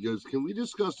comes in, he goes, can we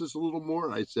discuss this a little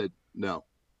more? I said, no.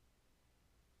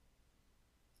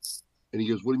 And he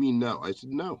goes, what do you mean no? I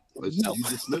said, no. I said, No. you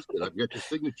dismissed it. I've got your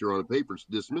signature on a paper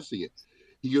dismissing it.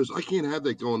 He goes, I can't have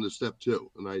that going to step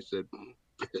two. And I said,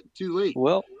 too late.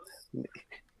 Well,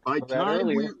 By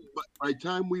Earlier.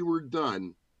 time we were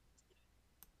done,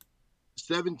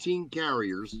 17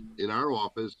 carriers in our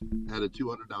office had a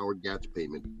 $200 GATS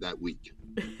payment that week.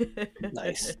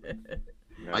 nice.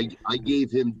 I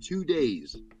gave him 2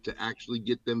 days to actually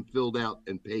get them filled out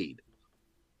and paid.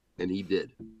 And he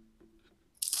did.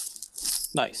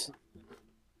 Nice.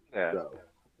 Yeah. So,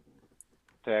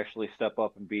 To actually step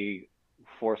up and be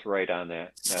forthright on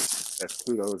that. That's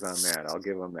kudos on that. I'll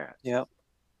give him that. Yep.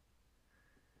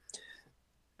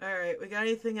 All right, we got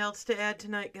anything else to add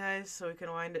tonight, guys, so we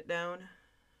can wind it down?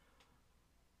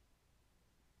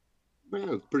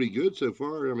 well, it's pretty good so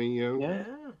far. I mean, Yeah.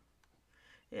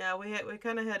 Yeah, we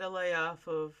kind of had a layoff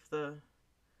of the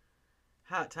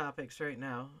hot topics right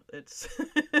now. It's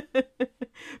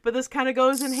but this kind of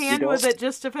goes in hand with it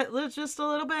just a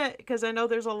little bit, because I know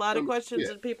there's a lot of questions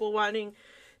and people wanting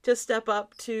to step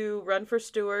up to run for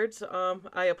stewards.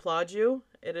 I applaud you.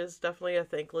 It is definitely a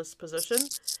thankless position.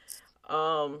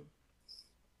 And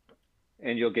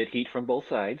you'll get heat from both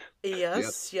sides.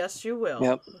 Yes, you will.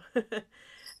 Yep.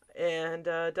 And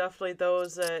definitely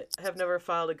those that have never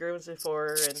filed a grievance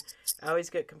before, and I always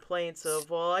get complaints of,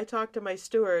 well, I talked to my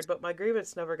steward, but my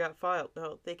grievance never got filed.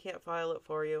 No, they can't file it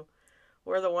for you.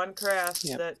 We're the one craft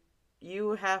that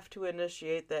you have to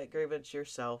initiate that grievance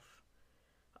yourself.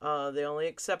 The only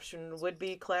exception would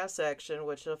be class action,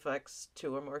 which affects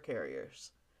 2 or more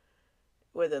carriers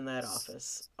within that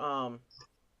office.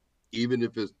 even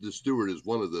if the steward is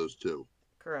one of those 2.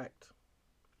 Correct.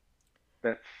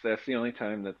 That's the only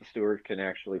time that the steward can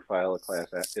actually file a class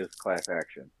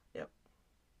action. Yep.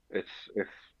 It's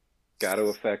got to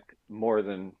affect more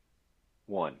than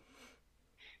one.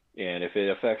 And if it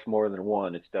affects more than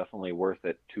one, it's definitely worth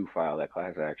it to file that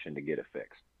class action to get it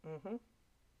fixed. Mm-hmm.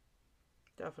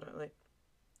 Definitely.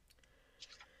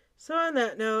 So on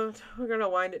that note, we're going to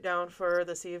wind it down for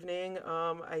this evening.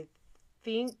 I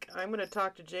think I'm going to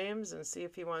talk to James and see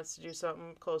if he wants to do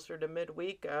something closer to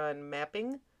midweek on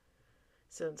mapping.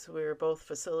 Since we're both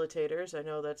facilitators, I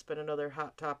know that's been another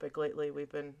hot topic lately.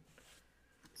 We've been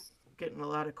getting a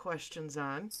lot of questions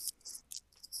on.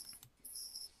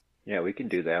 Yeah, we can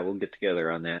do that. We'll get together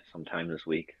on that sometime this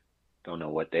week. Don't know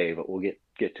what day, but we'll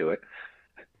get to it.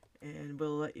 And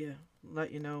we'll let you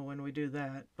know when we do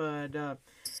that. But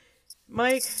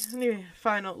Mike, any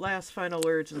last final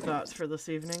words and thoughts for this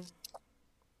evening?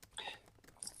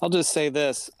 I'll just say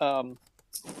this: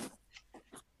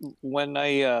 when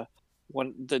I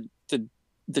when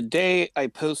the day I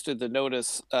posted the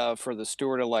notice for the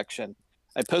steward election,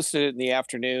 I posted it in the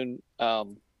afternoon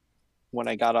when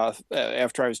I got off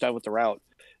after I was done with the route.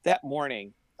 That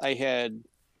morning, I had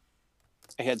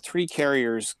 3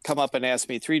 carriers come up and ask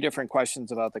me 3 different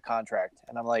questions about the contract,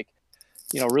 and I'm like,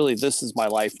 really, this is my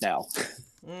life now.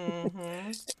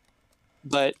 Mm-hmm.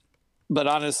 But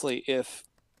honestly, if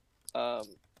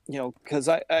because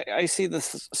I see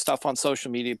this stuff on social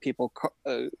media, people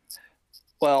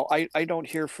well, I don't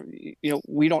hear from,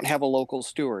 we don't have a local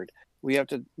steward. We have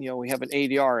to, we have an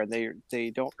ADR, and they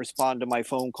don't respond to my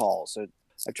phone calls.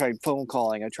 I tried phone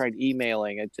calling, I tried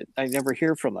emailing, I never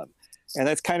hear from them. And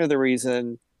that's kind of the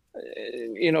reason,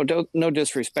 no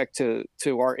disrespect to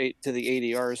the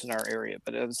ADRs in our area,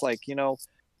 but it was like,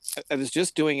 I was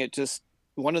just doing it. Just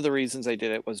one of the reasons I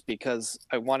did it was because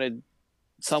I wanted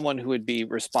someone who would be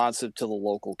responsive to the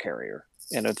local carrier.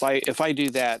 And if I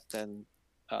do that, then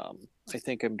I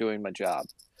think I'm doing my job.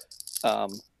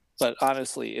 But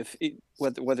honestly,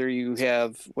 whether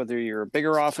you're a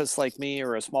bigger office like me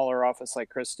or a smaller office like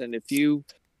Kristen, if you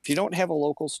don't have a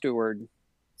local steward,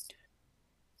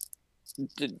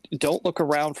 don't look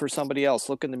around for somebody else.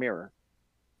 Look in the mirror.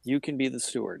 You can be the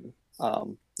steward.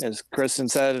 As Kristen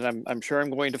said, and I'm sure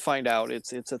I'm going to find out,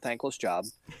 it's a thankless job,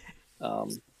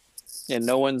 and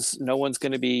no one's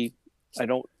going to be. I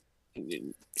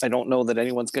don't know that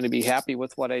anyone's going to be happy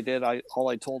with what I did. All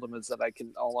I told them is that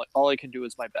all I can do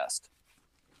is my best,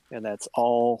 and that's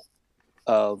all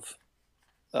and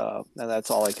that's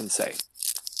all I can say.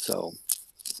 So,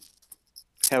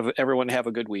 everyone have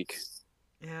a good week.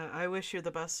 Yeah, I wish you the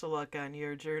best of luck on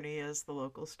your journey as the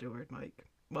local steward, Mike.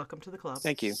 Welcome to the club.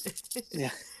 Thank you.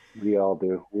 Yeah, We all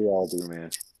do. We all do,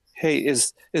 man. Hey,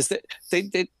 is that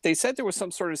they said there was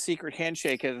some sort of secret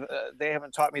handshake? They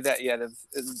haven't taught me that yet.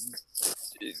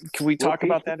 Can we talk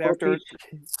about that after?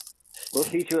 We'll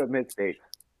teach you at mid-state.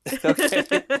 Okay.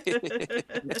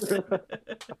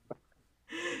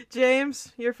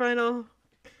 James, your final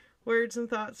words and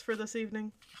thoughts for this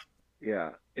evening?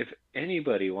 Yeah. If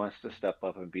anybody wants to step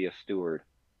up and be a steward,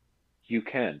 you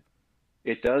can.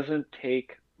 It doesn't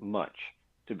take much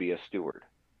to be a steward.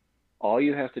 All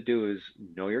you have to do is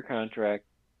know your contract,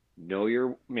 know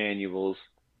your manuals,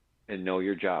 and know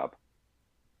your job.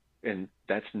 And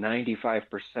that's 95%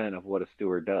 of what a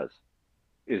steward does,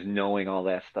 is knowing all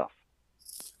that stuff.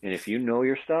 And if you know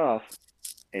your stuff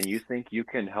and you think you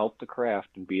can help the craft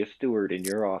and be a steward in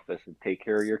your office and take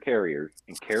care of your carriers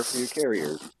and care for your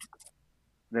carriers,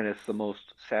 then it's the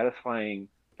most satisfying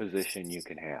position you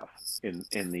can have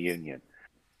in the union.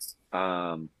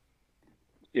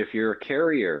 If you're a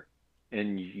carrier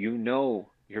and you know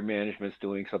your management's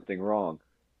doing something wrong,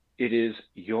 it is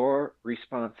your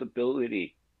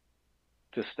responsibility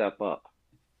to step up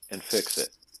and fix it.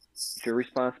 It's your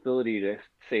responsibility to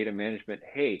say to management,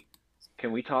 hey,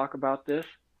 can we talk about this?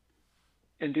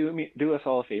 And do us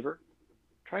all a favor.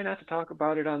 Try not to talk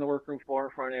about it on the workroom floor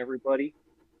in front of everybody.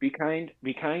 Be kind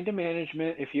to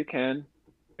management if you can,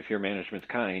 if your management's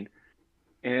kind,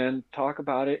 and talk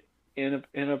about it in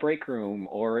a break room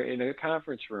or in a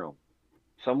conference room,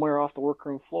 somewhere off the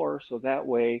workroom floor, so that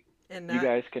way you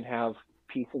guys can have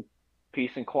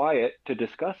peace and quiet to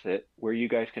discuss it, where you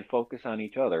guys can focus on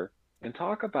each other and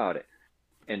talk about it.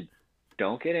 And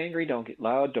don't get angry, don't get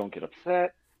loud, don't get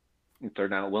upset. If they're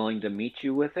not willing to meet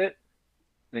you with it,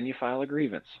 then you file a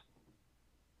grievance.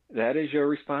 That is your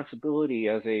responsibility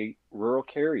as a rural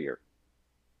carrier.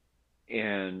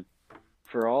 And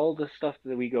for all the stuff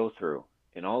that we go through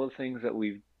and all the things that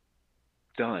we've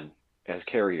done as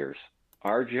carriers,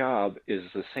 our job is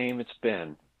the same it's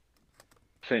been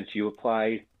since you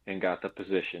applied and got the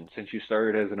position, since you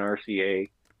started as an RCA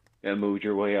and moved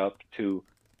your way up to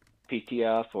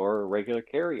PTF or a regular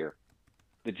carrier.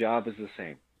 The job is the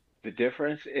same. The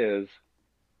difference is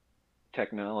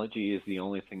technology is the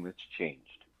only thing that's changed.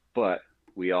 But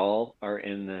we all are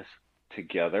in this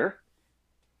together.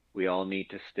 We all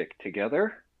need to stick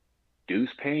together. Dues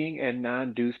paying and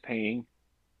non-dues paying,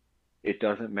 it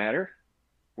doesn't matter.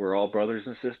 We're all brothers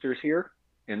and sisters here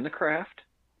in the craft,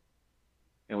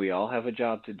 and we all have a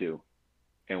job to do.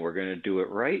 And we're going to do it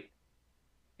right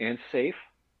and safe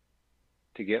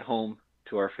to get home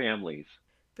to our families.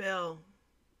 Bill,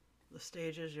 the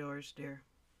stage is yours, dear.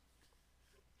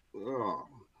 Oh,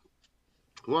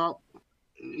 well,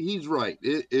 he's right.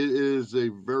 It is a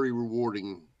very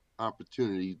rewarding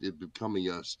opportunity to becoming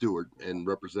a steward and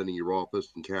representing your office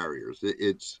and carriers.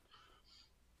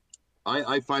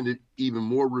 I find it even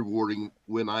more rewarding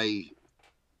when I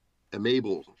am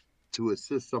able to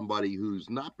assist somebody who's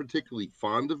not particularly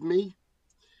fond of me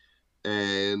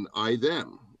and I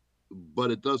them.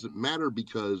 But it doesn't matter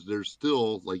because they're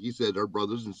still, like you said, our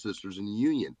brothers and sisters in the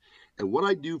union. And what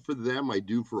I do for them, I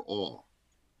do for all.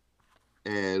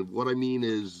 And what I mean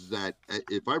is that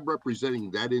if I'm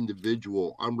representing that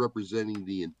individual, I'm representing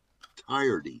the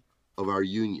entirety of our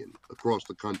union across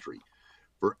the country.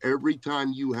 For every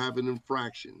time you have an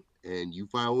infraction and you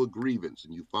file a grievance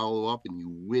and you follow up and you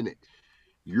win it,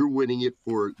 you're winning it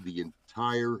for the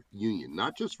entire union,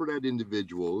 not just for that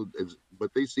individual,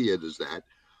 but they see it as that,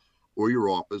 or your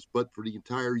office, but for the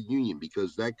entire union,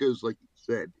 because that goes, like you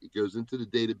said, it goes into the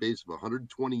database of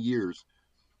 120 years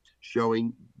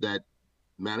showing that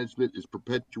management is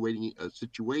perpetuating a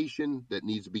situation that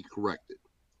needs to be corrected.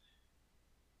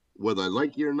 Whether I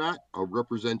like you or not, I'll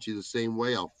represent you the same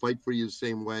way, I'll fight for you the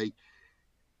same way,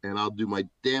 and I'll do my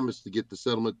damnedest to get the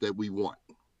settlement that we want.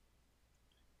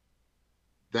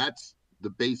 That's the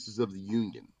basis of the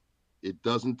union. It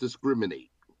doesn't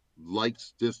discriminate.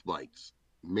 Likes, dislikes,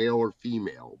 male or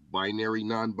female, binary,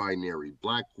 non-binary,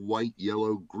 black, white,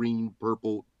 yellow, green,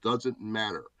 purple, doesn't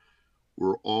matter.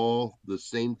 We're all the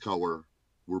same color.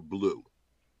 We're blue.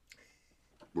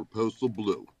 We're postal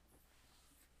blue.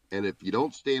 And if you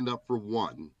don't stand up for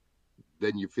one,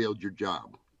 then you failed your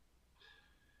job.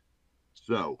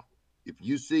 So if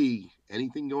you see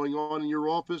anything going on in your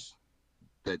office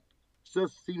that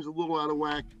just seems a little out of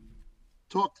whack,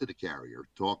 talk to the carrier,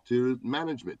 talk to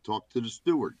management, talk to the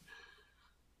steward.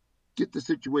 Get the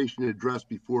situation addressed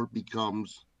before it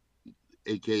becomes,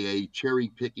 aka cherry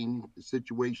picking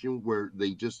situation, where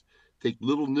they just take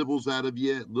little nibbles out of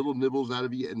you, and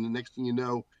the next thing you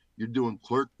know, you're doing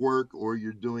clerk work or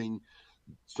you're doing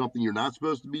something you're not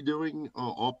supposed to be doing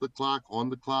off the clock, on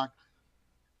the clock.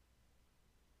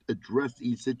 Address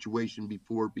each situation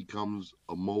before it becomes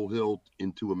a molehill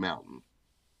into a mountain.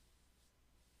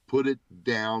 Put it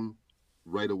down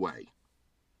right away.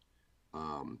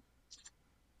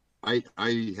 I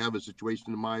have a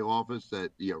situation in my office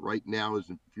that right now is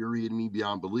infuriating me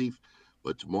beyond belief,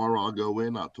 but tomorrow I'll go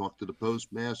in, I'll talk to the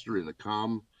postmaster in a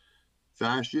calm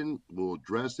fashion, we'll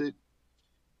address it,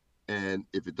 and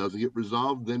if it doesn't get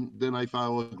resolved, then I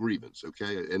file a grievance,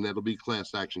 okay? And that'll be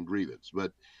class action grievance,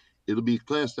 but it'll be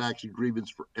class action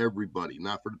grievance for everybody,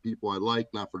 not for the people I like,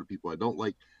 not for the people I don't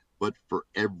like, but for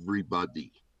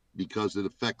everybody, because it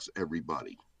affects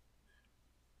everybody.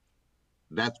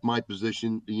 That's my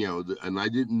position, and I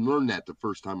didn't learn that the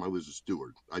first time I was a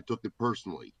steward. I took it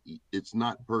personally. It's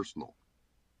not personal.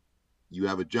 You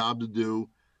have a job to do.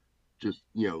 Just,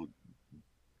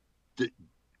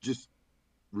 just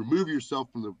remove yourself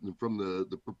from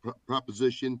the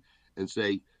proposition and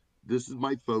say, this is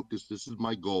my focus. This is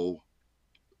my goal.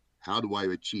 How do I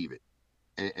achieve it?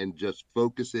 And just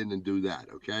focus in and do that.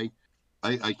 Okay.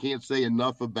 I can't say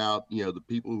enough about, the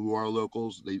people who are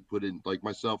locals. They put in, like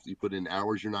myself, you put in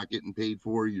hours you're not getting paid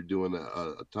for. You're doing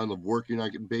a ton of work you're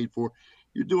not getting paid for.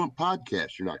 You're doing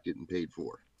podcasts you're not getting paid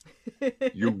for.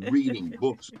 You're reading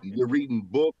books. You're reading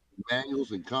books,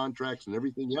 manuals, and contracts and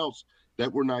everything else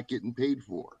that we're not getting paid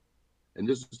for. And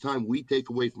this is time we take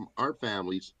away from our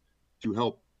families to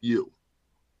help you.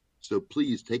 So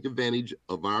please take advantage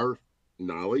of our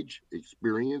knowledge,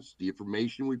 experience, the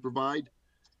information we provide,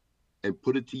 and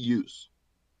put it to use,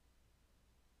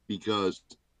 because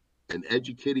an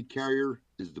educated carrier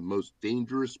is the most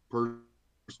dangerous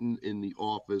person in the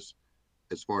office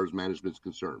as far as management's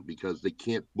concerned, because they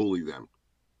can't bully them.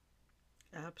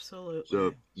 Absolutely. So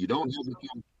if you don't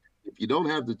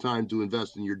have the time to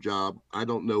invest in your job, I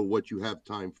don't know what you have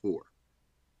time for.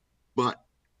 But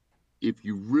if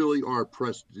you really are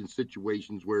pressed in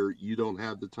situations where you don't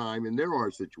have the time, and there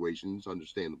are situations,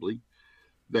 understandably,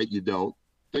 that you don't,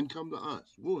 then come to us.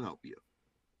 We'll help you.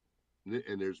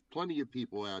 And there's plenty of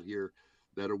people out here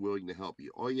that are willing to help you.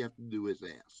 All you have to do is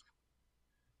ask.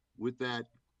 With that,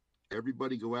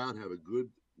 everybody go out, have a good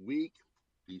week,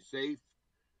 be safe,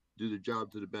 do the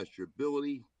job to the best of your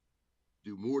ability,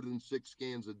 do more than 6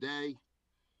 scans a day,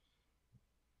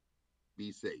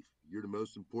 be safe. You're the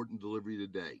most important delivery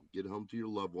today. Get home to your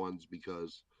loved ones,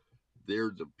 because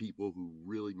they're the people who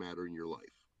really matter in your life,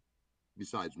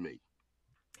 besides me.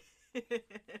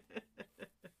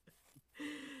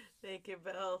 Thank you,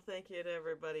 Bill. Thank you to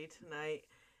everybody tonight.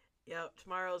 Yep,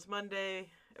 tomorrow's Monday.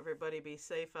 Everybody be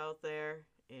safe out there.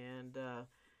 And a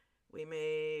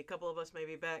couple of us may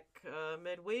be back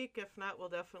midweek. If not, we'll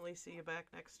definitely see you back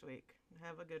next week.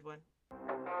 Have a good one.